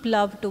deep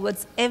love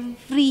towards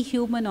every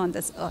human on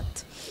this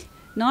earth.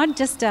 Not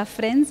just our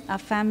friends, our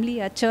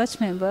family, our church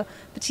member,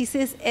 but she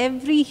says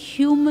every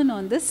human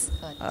on this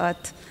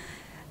earth.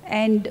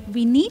 And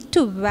we need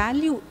to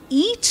value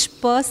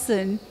each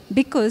person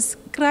because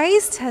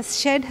Christ has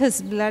shed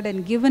his blood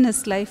and given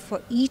his life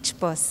for each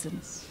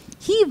person.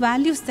 He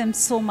values them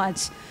so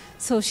much.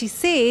 So she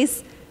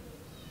says,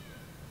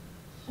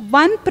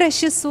 one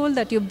precious soul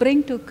that you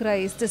bring to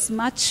Christ is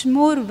much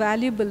more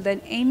valuable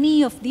than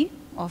any of the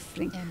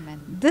offering. Amen.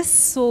 This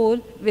soul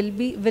will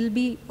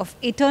be of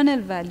eternal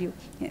value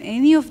in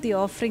any of the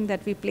offering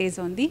that we place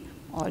on the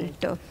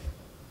altar.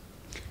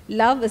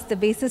 Love is the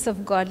basis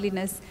of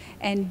godliness,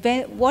 and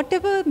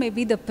whatever may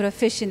be the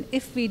profession,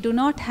 if we do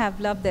not have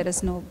love, there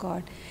is no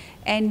God.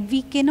 And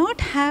we cannot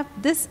have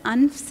this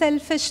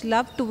unselfish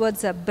love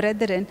towards our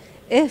brethren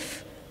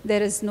if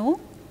there is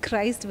no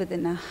Christ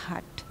within our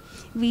heart.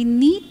 We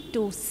need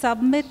to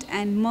submit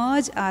and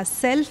merge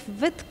ourselves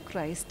with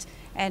Christ.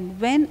 And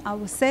when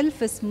our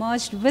self is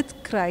merged with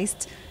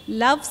Christ,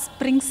 love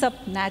springs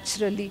up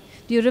naturally.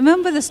 Do you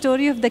remember the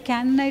story of the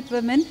Canaanite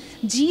woman?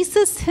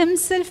 Jesus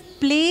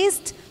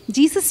placed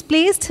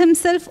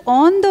himself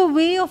on the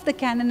way of the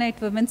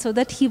Canaanite woman so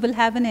that he will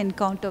have an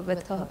encounter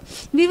with her.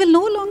 We will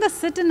no longer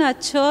sit in our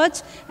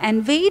church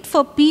and wait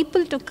for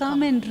people to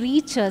come and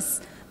reach us.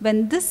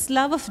 When this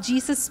love of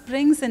Jesus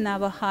springs in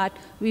our heart,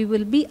 we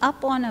will be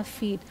up on our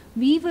feet.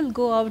 We will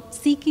go out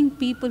seeking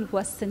people who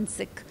are sin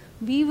sick.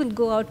 We will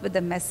go out with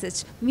a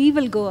message. We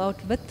will go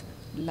out with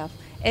love.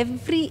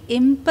 Every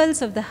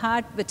impulse of the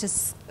heart, which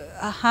is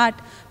a heart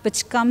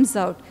which comes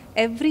out,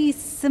 every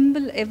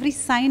symbol, every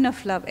sign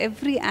of love,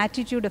 every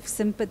attitude of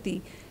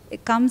sympathy,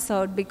 it comes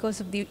out because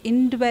of the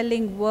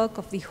indwelling work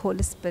of the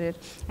Holy Spirit.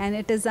 And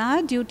it is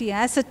our duty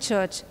as a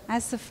church,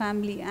 as a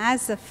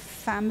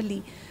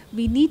family,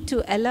 we need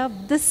to allow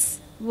this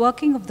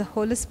working of the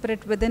Holy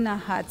Spirit within our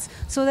hearts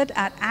so that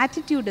our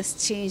attitude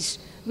is changed.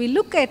 We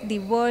look at the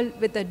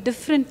world with a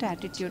different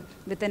attitude,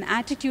 with an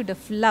attitude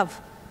of love,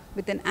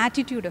 with an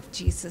attitude of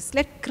Jesus.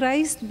 Let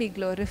Christ be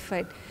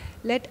glorified.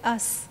 Let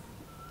us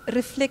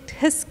reflect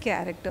his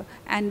character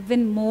and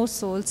win more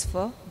souls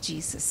for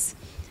Jesus.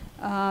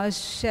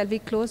 Shall we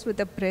close with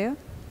a prayer?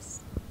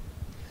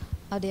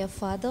 Our dear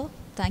Father,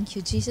 thank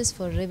you, Jesus,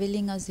 for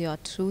revealing us your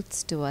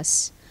truths to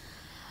us.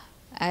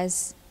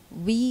 As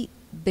we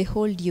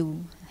behold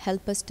you,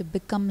 help us to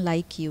become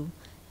like you,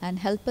 and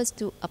help us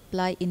to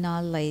apply in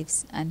our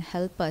lives, and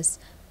help us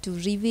to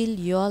reveal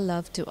your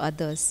love to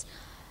others.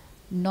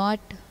 Not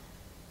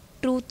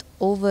truth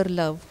over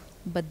love,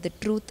 but the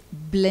truth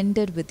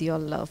blended with your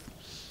love.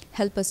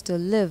 Help us to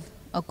live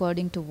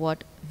according to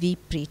what we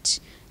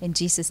preach. In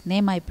Jesus'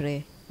 name I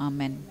pray.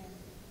 Amen.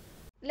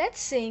 Let's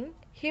sing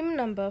hymn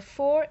number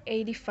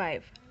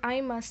 485,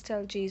 I Must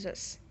Tell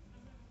Jesus.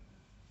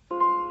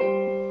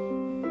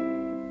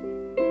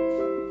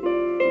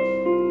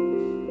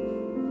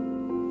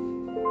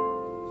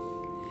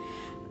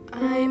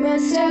 I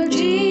must tell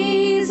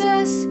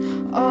Jesus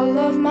all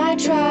of my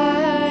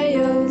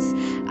trials.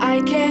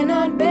 I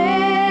cannot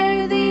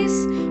bear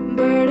these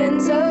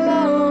burdens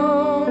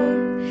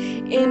alone.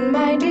 In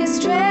my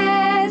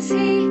distress,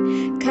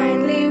 He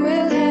kindly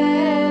will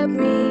help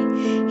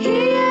me.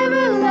 He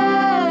ever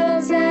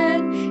loves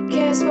and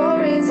cares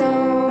for His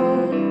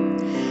own.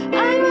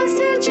 I must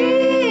tell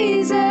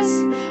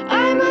Jesus,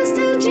 I must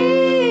tell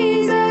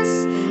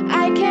Jesus,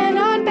 I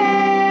cannot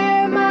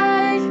bear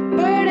my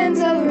burdens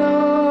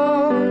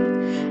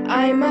alone.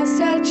 I must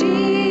tell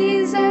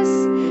Jesus,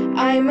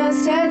 I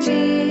must tell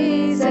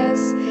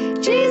Jesus,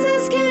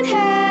 Jesus can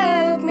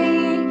help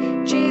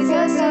me,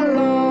 Jesus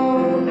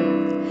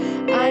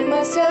alone. I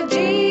must tell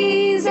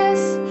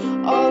Jesus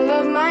all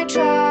of my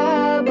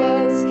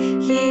troubles.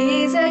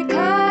 He is a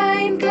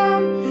kind,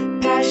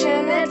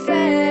 compassionate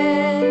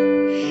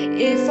friend.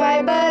 If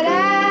I but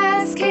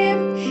ask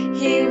Him,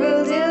 He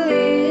will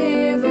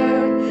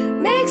deliver.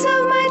 Makes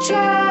of my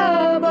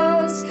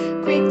troubles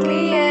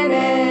quickly an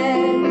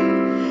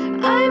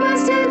end. I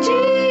must tell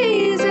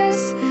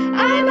Jesus,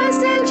 I must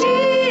tell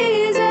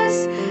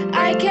Jesus,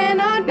 I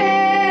cannot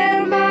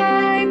bear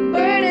my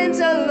burdens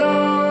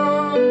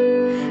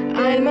alone.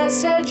 I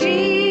must tell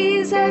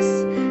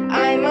Jesus,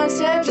 I must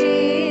tell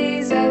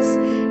Jesus,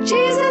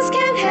 Jesus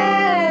can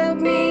help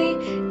me,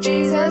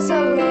 Jesus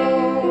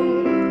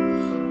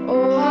alone.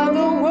 Oh, how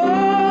the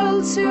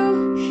world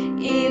to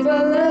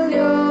evil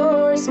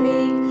allures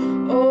me.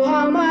 Oh,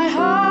 how my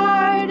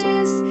heart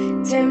is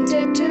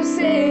tempted to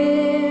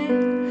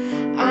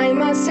sin. I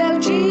must tell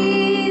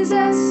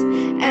Jesus,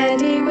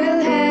 and He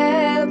will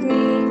help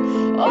me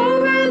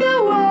over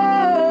the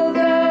world,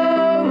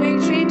 the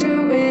victory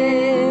to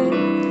win.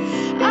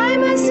 I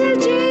must tell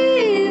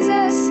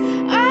Jesus,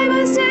 I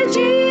must tell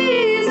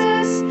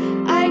Jesus,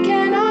 I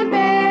cannot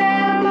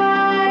bear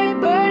my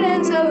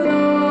burdens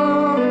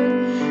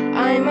alone.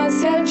 I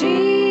must tell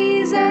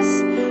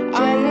Jesus,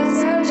 I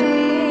must tell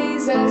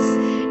Jesus,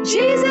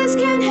 Jesus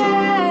can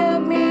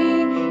help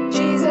me,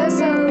 Jesus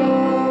alone.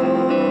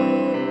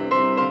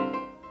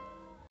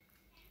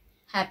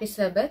 Happy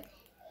Sabbath.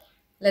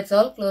 Let's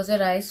all close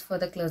our eyes for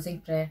the closing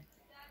prayer.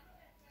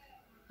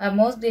 Our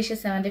most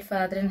gracious Heavenly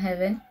Father in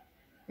heaven,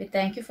 we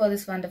thank you for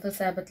this wonderful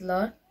Sabbath,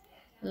 Lord.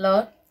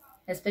 Lord,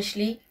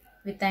 especially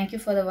we thank you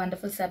for the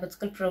wonderful Sabbath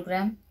school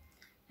program,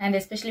 and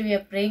especially we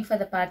are praying for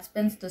the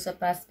participants, those who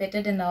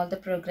participated in all the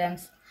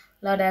programs.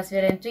 Lord, as we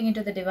are entering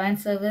into the divine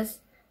service,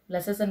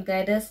 bless us and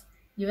guide us.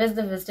 Give us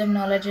the wisdom,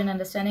 knowledge, and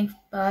understanding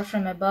power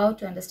from above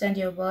to understand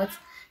your words.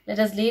 Let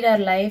us lead our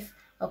life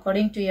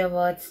according to your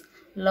words.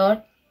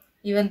 Lord,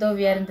 even though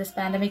we are in this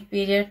pandemic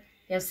period,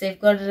 you have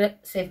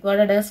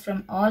safeguarded us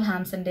from all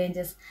harms and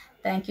dangers.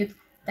 Thank you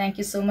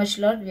so much,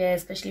 Lord. We are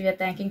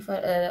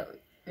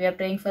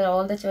praying for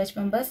all the church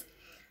members.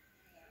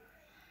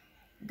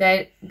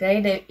 Guide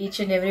each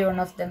and every one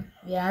of them.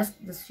 We ask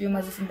this few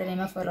mercies in the name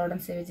of our Lord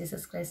and Savior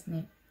Jesus Christ's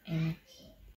name. Amen.